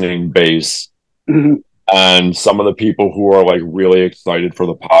listening base, and some of the people who are like really excited for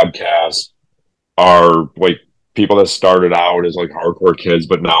the podcast are like people that started out as like hardcore kids,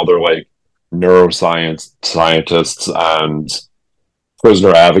 but now they're like neuroscience scientists and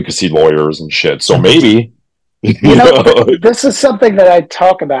prisoner advocacy lawyers and shit. So maybe this is something that I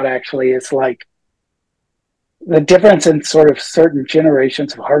talk about actually. It's like the difference in sort of certain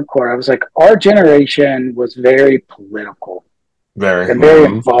generations of hardcore. I was like, our generation was very political and very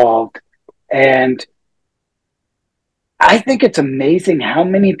involved. And I think it's amazing how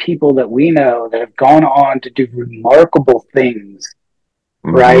many people that we know that have gone on to do remarkable things,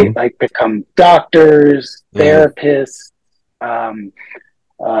 right? Like become doctors, therapists,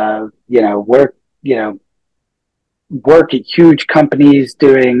 work at huge companies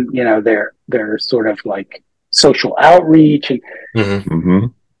doing, their sort of like social outreach and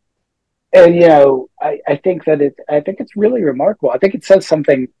I think that I think it's really remarkable. I think it says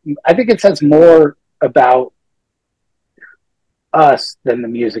something. I think it says more about us than the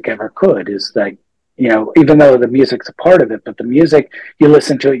music ever could. Is like, even though the music's a part of it, but the music, you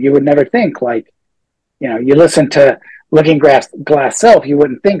listen to it, you would never think like, you listen to Looking Glass Self, you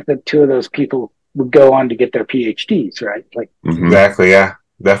wouldn't think that two of those people would go on to get their PhDs, right? Like exactly, yeah,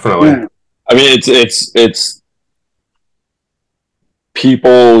 definitely. Yeah. I mean, it's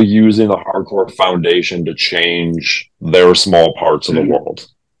people using the hardcore foundation to change their small parts of the world.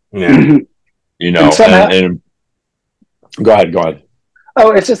 Yeah, and somehow, and go ahead.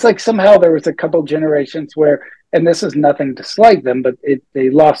 Oh, it's just like somehow there was a couple generations where, and this is nothing to slight them, but they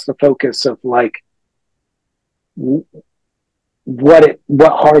lost the focus of like what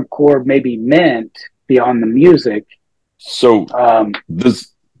hardcore maybe meant beyond the music. So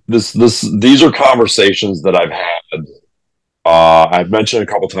these are conversations that I've had. I've mentioned a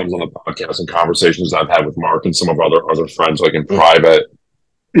couple times on the podcast and conversations I've had with Mark and some of other friends, like in private,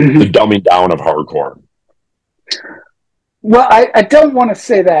 the dumbing down of hardcore. Well, I don't want to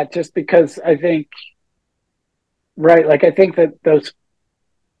say that just because I think, right, like I think that there's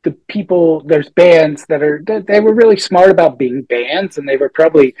bands that they were really smart about being bands, and they're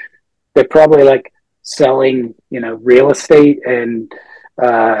probably like selling, real estate and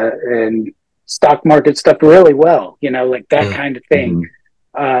stock market stuff really well, like that kind of thing,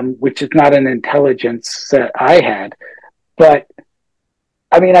 which is not an intelligence that I had. But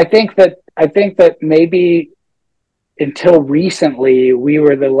I mean, I think that maybe until recently we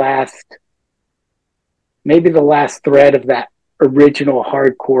were the last thread of that original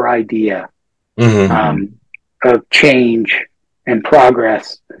hardcore idea of change and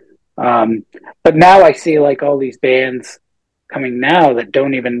progress. But now I see like all these bands coming now that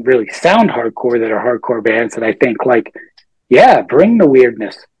don't even really sound hardcore, that are hardcore bands, that I think like, yeah, bring the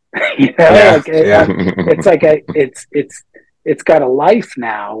weirdness. It's like it's got a life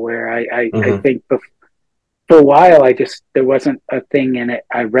now where I think for a while there wasn't a thing in it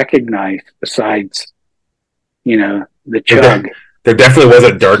I recognized besides, the chug. There definitely was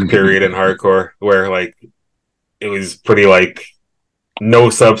a dark period in hardcore where like it was pretty like no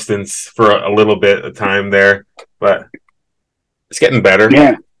substance for a little bit of time there, but it's getting better.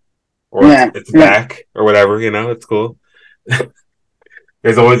 Yeah. Or it's back or whatever, it's cool.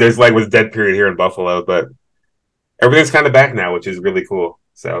 there's like was dead period here in Buffalo, but everything's kind of back now, which is really cool.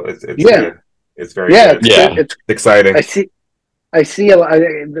 So it's good. It's very good. It's exciting. I see a lot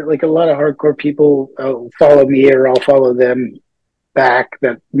of hardcore people follow me, or I'll follow them back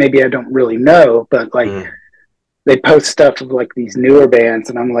that maybe I don't really know, but like they post stuff of like these newer bands,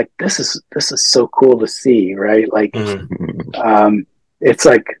 and I'm like, this is so cool to see, right? Like, it's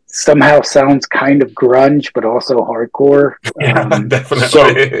like somehow sounds kind of grunge, but also hardcore. Yeah,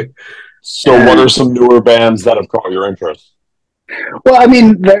 definitely. So what are some newer bands that have caught your interest? Well, I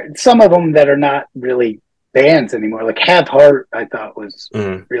mean, some of them that are not really bands anymore, like Have Heart, I thought was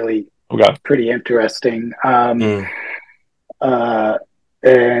really pretty interesting. And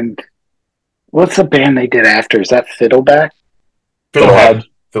what's the band they did after? Is that Fiddleback? Fiddlehead.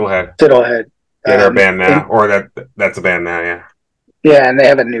 Yeah, they're a band now, or that's a band now. Yeah. Yeah, and they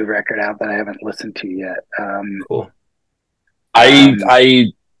have a new record out that I haven't listened to yet. Cool.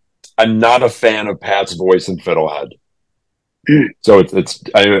 I'm not a fan of Pat's voice in Fiddlehead. So it's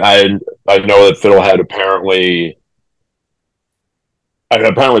I know that Fiddlehead apparently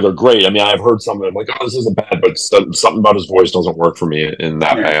they're great. I mean, I've heard some of them like, oh, this isn't bad, but something about his voice doesn't work for me in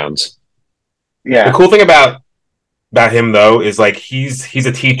that band. The cool thing about him though is like he's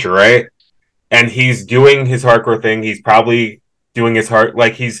a teacher, right? And he's doing his hardcore thing. He's probably doing his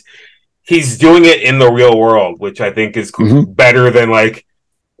he's doing it in the real world, which I think is better than like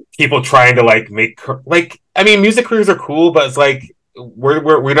people trying to like make like. I mean, music careers are cool, but it's like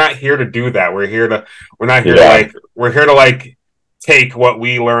we're not here to do that. We're not here to like take what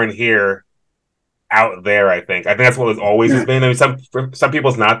we learn here out there. I think that's what it always has been. I mean, for some people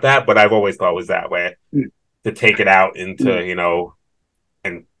it's not that, but I've always thought it was that way, to take it out into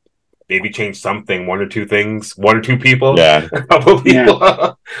and maybe change something, one or two things, one or two people, a couple of people.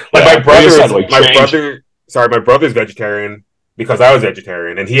 My brother's vegetarian because I was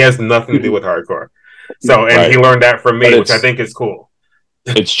vegetarian, and he has nothing to do with hardcore. So, and he learned that from me, which I think is cool.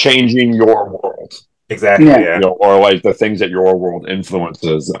 It's changing your world. Exactly, yeah. Or like the things that your world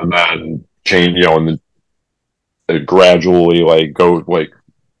influences, and then change, and then it gradually like goes like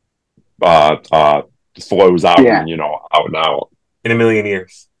flows out, and out and out in a million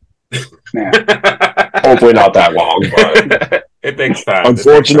years. Hopefully not that long, but it takes time.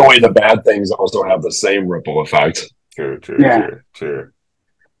 Unfortunately, the bad things also have the same ripple effect. True. Yeah,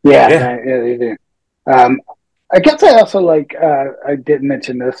 they do. I guess I also like. I didn't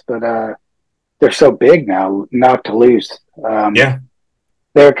mention this, but they're so big now. Not to lose.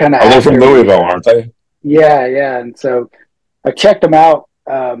 They're kind of. They're from Louisville, aren't they? Yeah. And so I checked them out,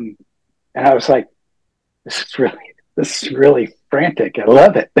 and I was like, "This is really frantic. I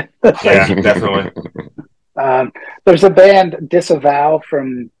love it." Yeah, definitely. There's a band, Disavow,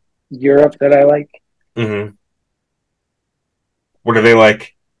 from Europe that I like. Mm-hmm. What are they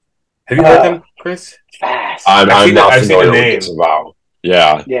like? Have you heard them, Chris? Fast. I'm not familiar with Disavow.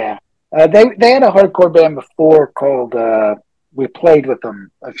 Yeah. They had a hardcore band before called. We played with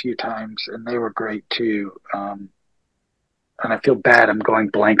them a few times, and they were great too. And I feel bad. I'm going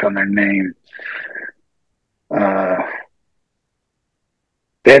blank on their name.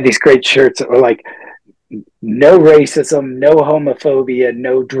 They had these great shirts that were like, no racism, no homophobia,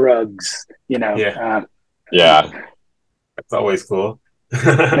 no drugs, Yeah. That's always cool.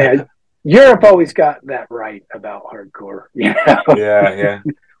 Europe always got that right about hardcore, Yeah.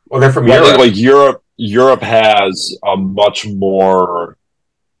 Well, they're from Europe. Like Europe has a much more,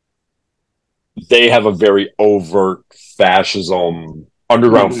 they have a very overt fascism,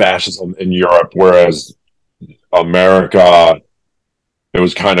 underground fascism in Europe, whereas America, it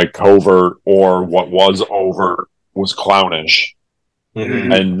was kind of covert, or what was overt was clownish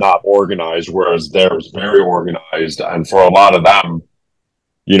and not organized, whereas theirs very organized. And for a lot of them,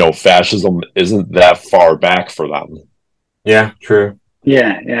 fascism isn't that far back for them. Yeah, true.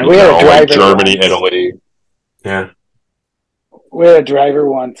 Yeah. We had a driver like Germany, once. Italy. Yeah. We had a driver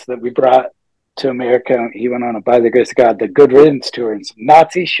once that we brought to America. He went on a By the Grace of God, the Good Riddance tour, and some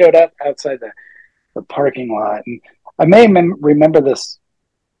Nazis showed up outside the parking lot. And I may remember this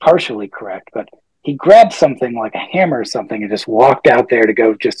partially correct, but he grabbed something like a hammer or something and just walked out there to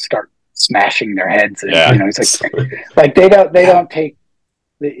go just start smashing their heads. And, he's like they don't take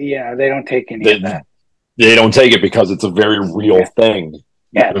they don't take any of that. They don't take it because it's a very real thing.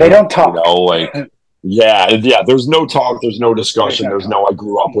 Yeah, they don't talk. There's no talk. There's no discussion. There's no I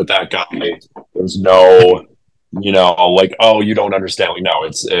grew up with that guy. There's no, like, oh, you don't understand. Like, no,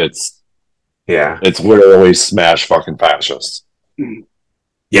 it's literally smash fucking fascists.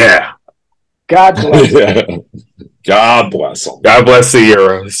 Yeah. God bless them. God bless them. God bless the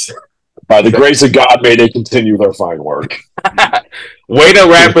Euros. By the grace of God, may they continue their fine work. Way to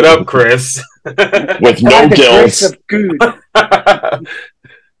wrap it up, Chris. With no guilt.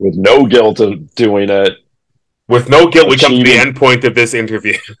 With no guilt of doing it. With no guilt, we come to the end point of this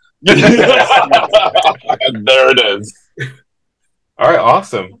interview. There it is. All right,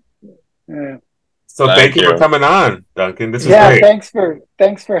 awesome. Yeah. So thank you for coming on, Duncan. This is great.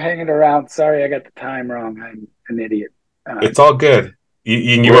 Thanks for hanging around. Sorry I got the time wrong. I'm an idiot. It's all good.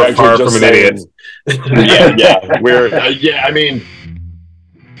 You were far from an idiot. We're I mean,